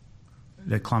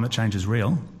 That climate change is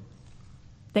real.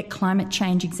 That climate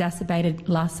change exacerbated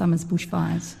last summer's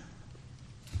bushfires?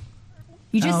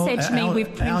 You just said to me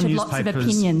we've printed lots of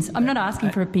opinions. I'm not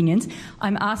asking for opinions.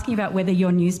 I'm asking about whether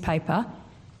your newspaper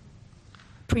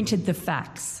printed the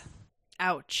facts.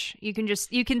 Ouch. You can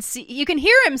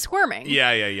hear him squirming.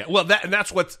 Yeah. Well,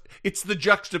 it's the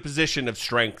juxtaposition of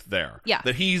strength there. Yeah.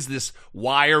 That he's this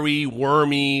wiry,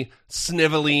 wormy,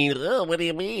 sniveling, what do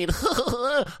you mean?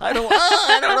 I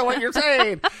don't know what you're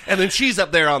saying. And then she's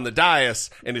up there on the dais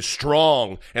and is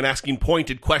strong and asking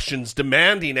pointed questions,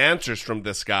 demanding answers from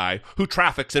this guy who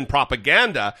traffics in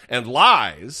propaganda and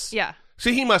lies. Yeah. So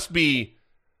he must be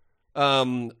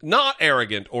not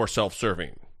arrogant or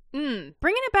self-serving. Bringing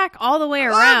it back all the way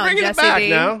around, bringing Jesse. it back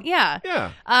now.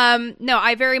 Yeah. No,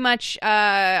 I very much,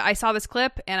 I saw this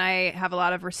clip and I have a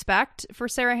lot of respect for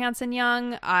Sarah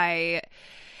Hanson-Young.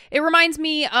 It reminds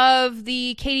me of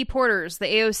the Katie Porters, the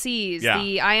AOCs,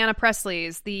 the Ayanna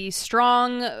Presleys, the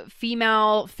strong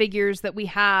female figures that we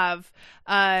have.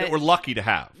 That we're lucky to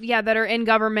have. Yeah, that are in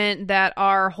government, that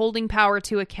are holding power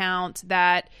to account,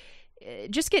 that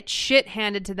just get shit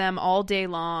handed to them all day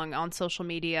long on social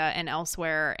media and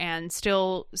elsewhere and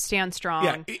still stand strong.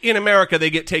 Yeah, in America, they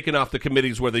get taken off the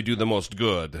committees where they do the most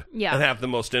good and have the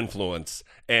most influence,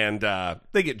 and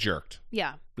they get jerked.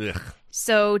 Yeah. Ugh.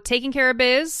 So, taking care of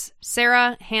biz,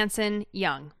 Sarah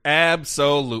Hanson-Young.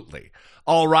 Absolutely.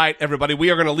 All right, everybody,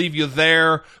 we are going to leave you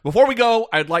there. Before we go,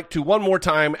 I'd like to one more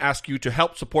time ask you to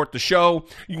help support the show.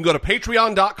 You can go to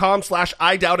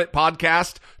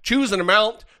patreon.com/IDoubtItPodcast, choose an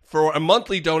amount for a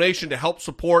monthly donation to help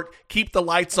support, keep the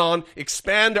lights on,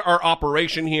 expand our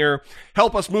operation here,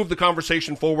 help us move the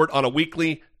conversation forward on a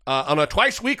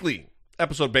twice weekly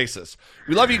episode basis.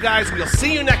 We love you guys. We'll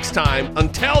see you next time.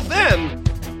 Until then,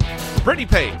 Brittany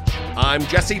Page, I'm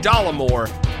Jesse Dollamore,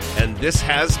 and this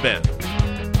has been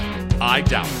I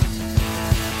Doubt It.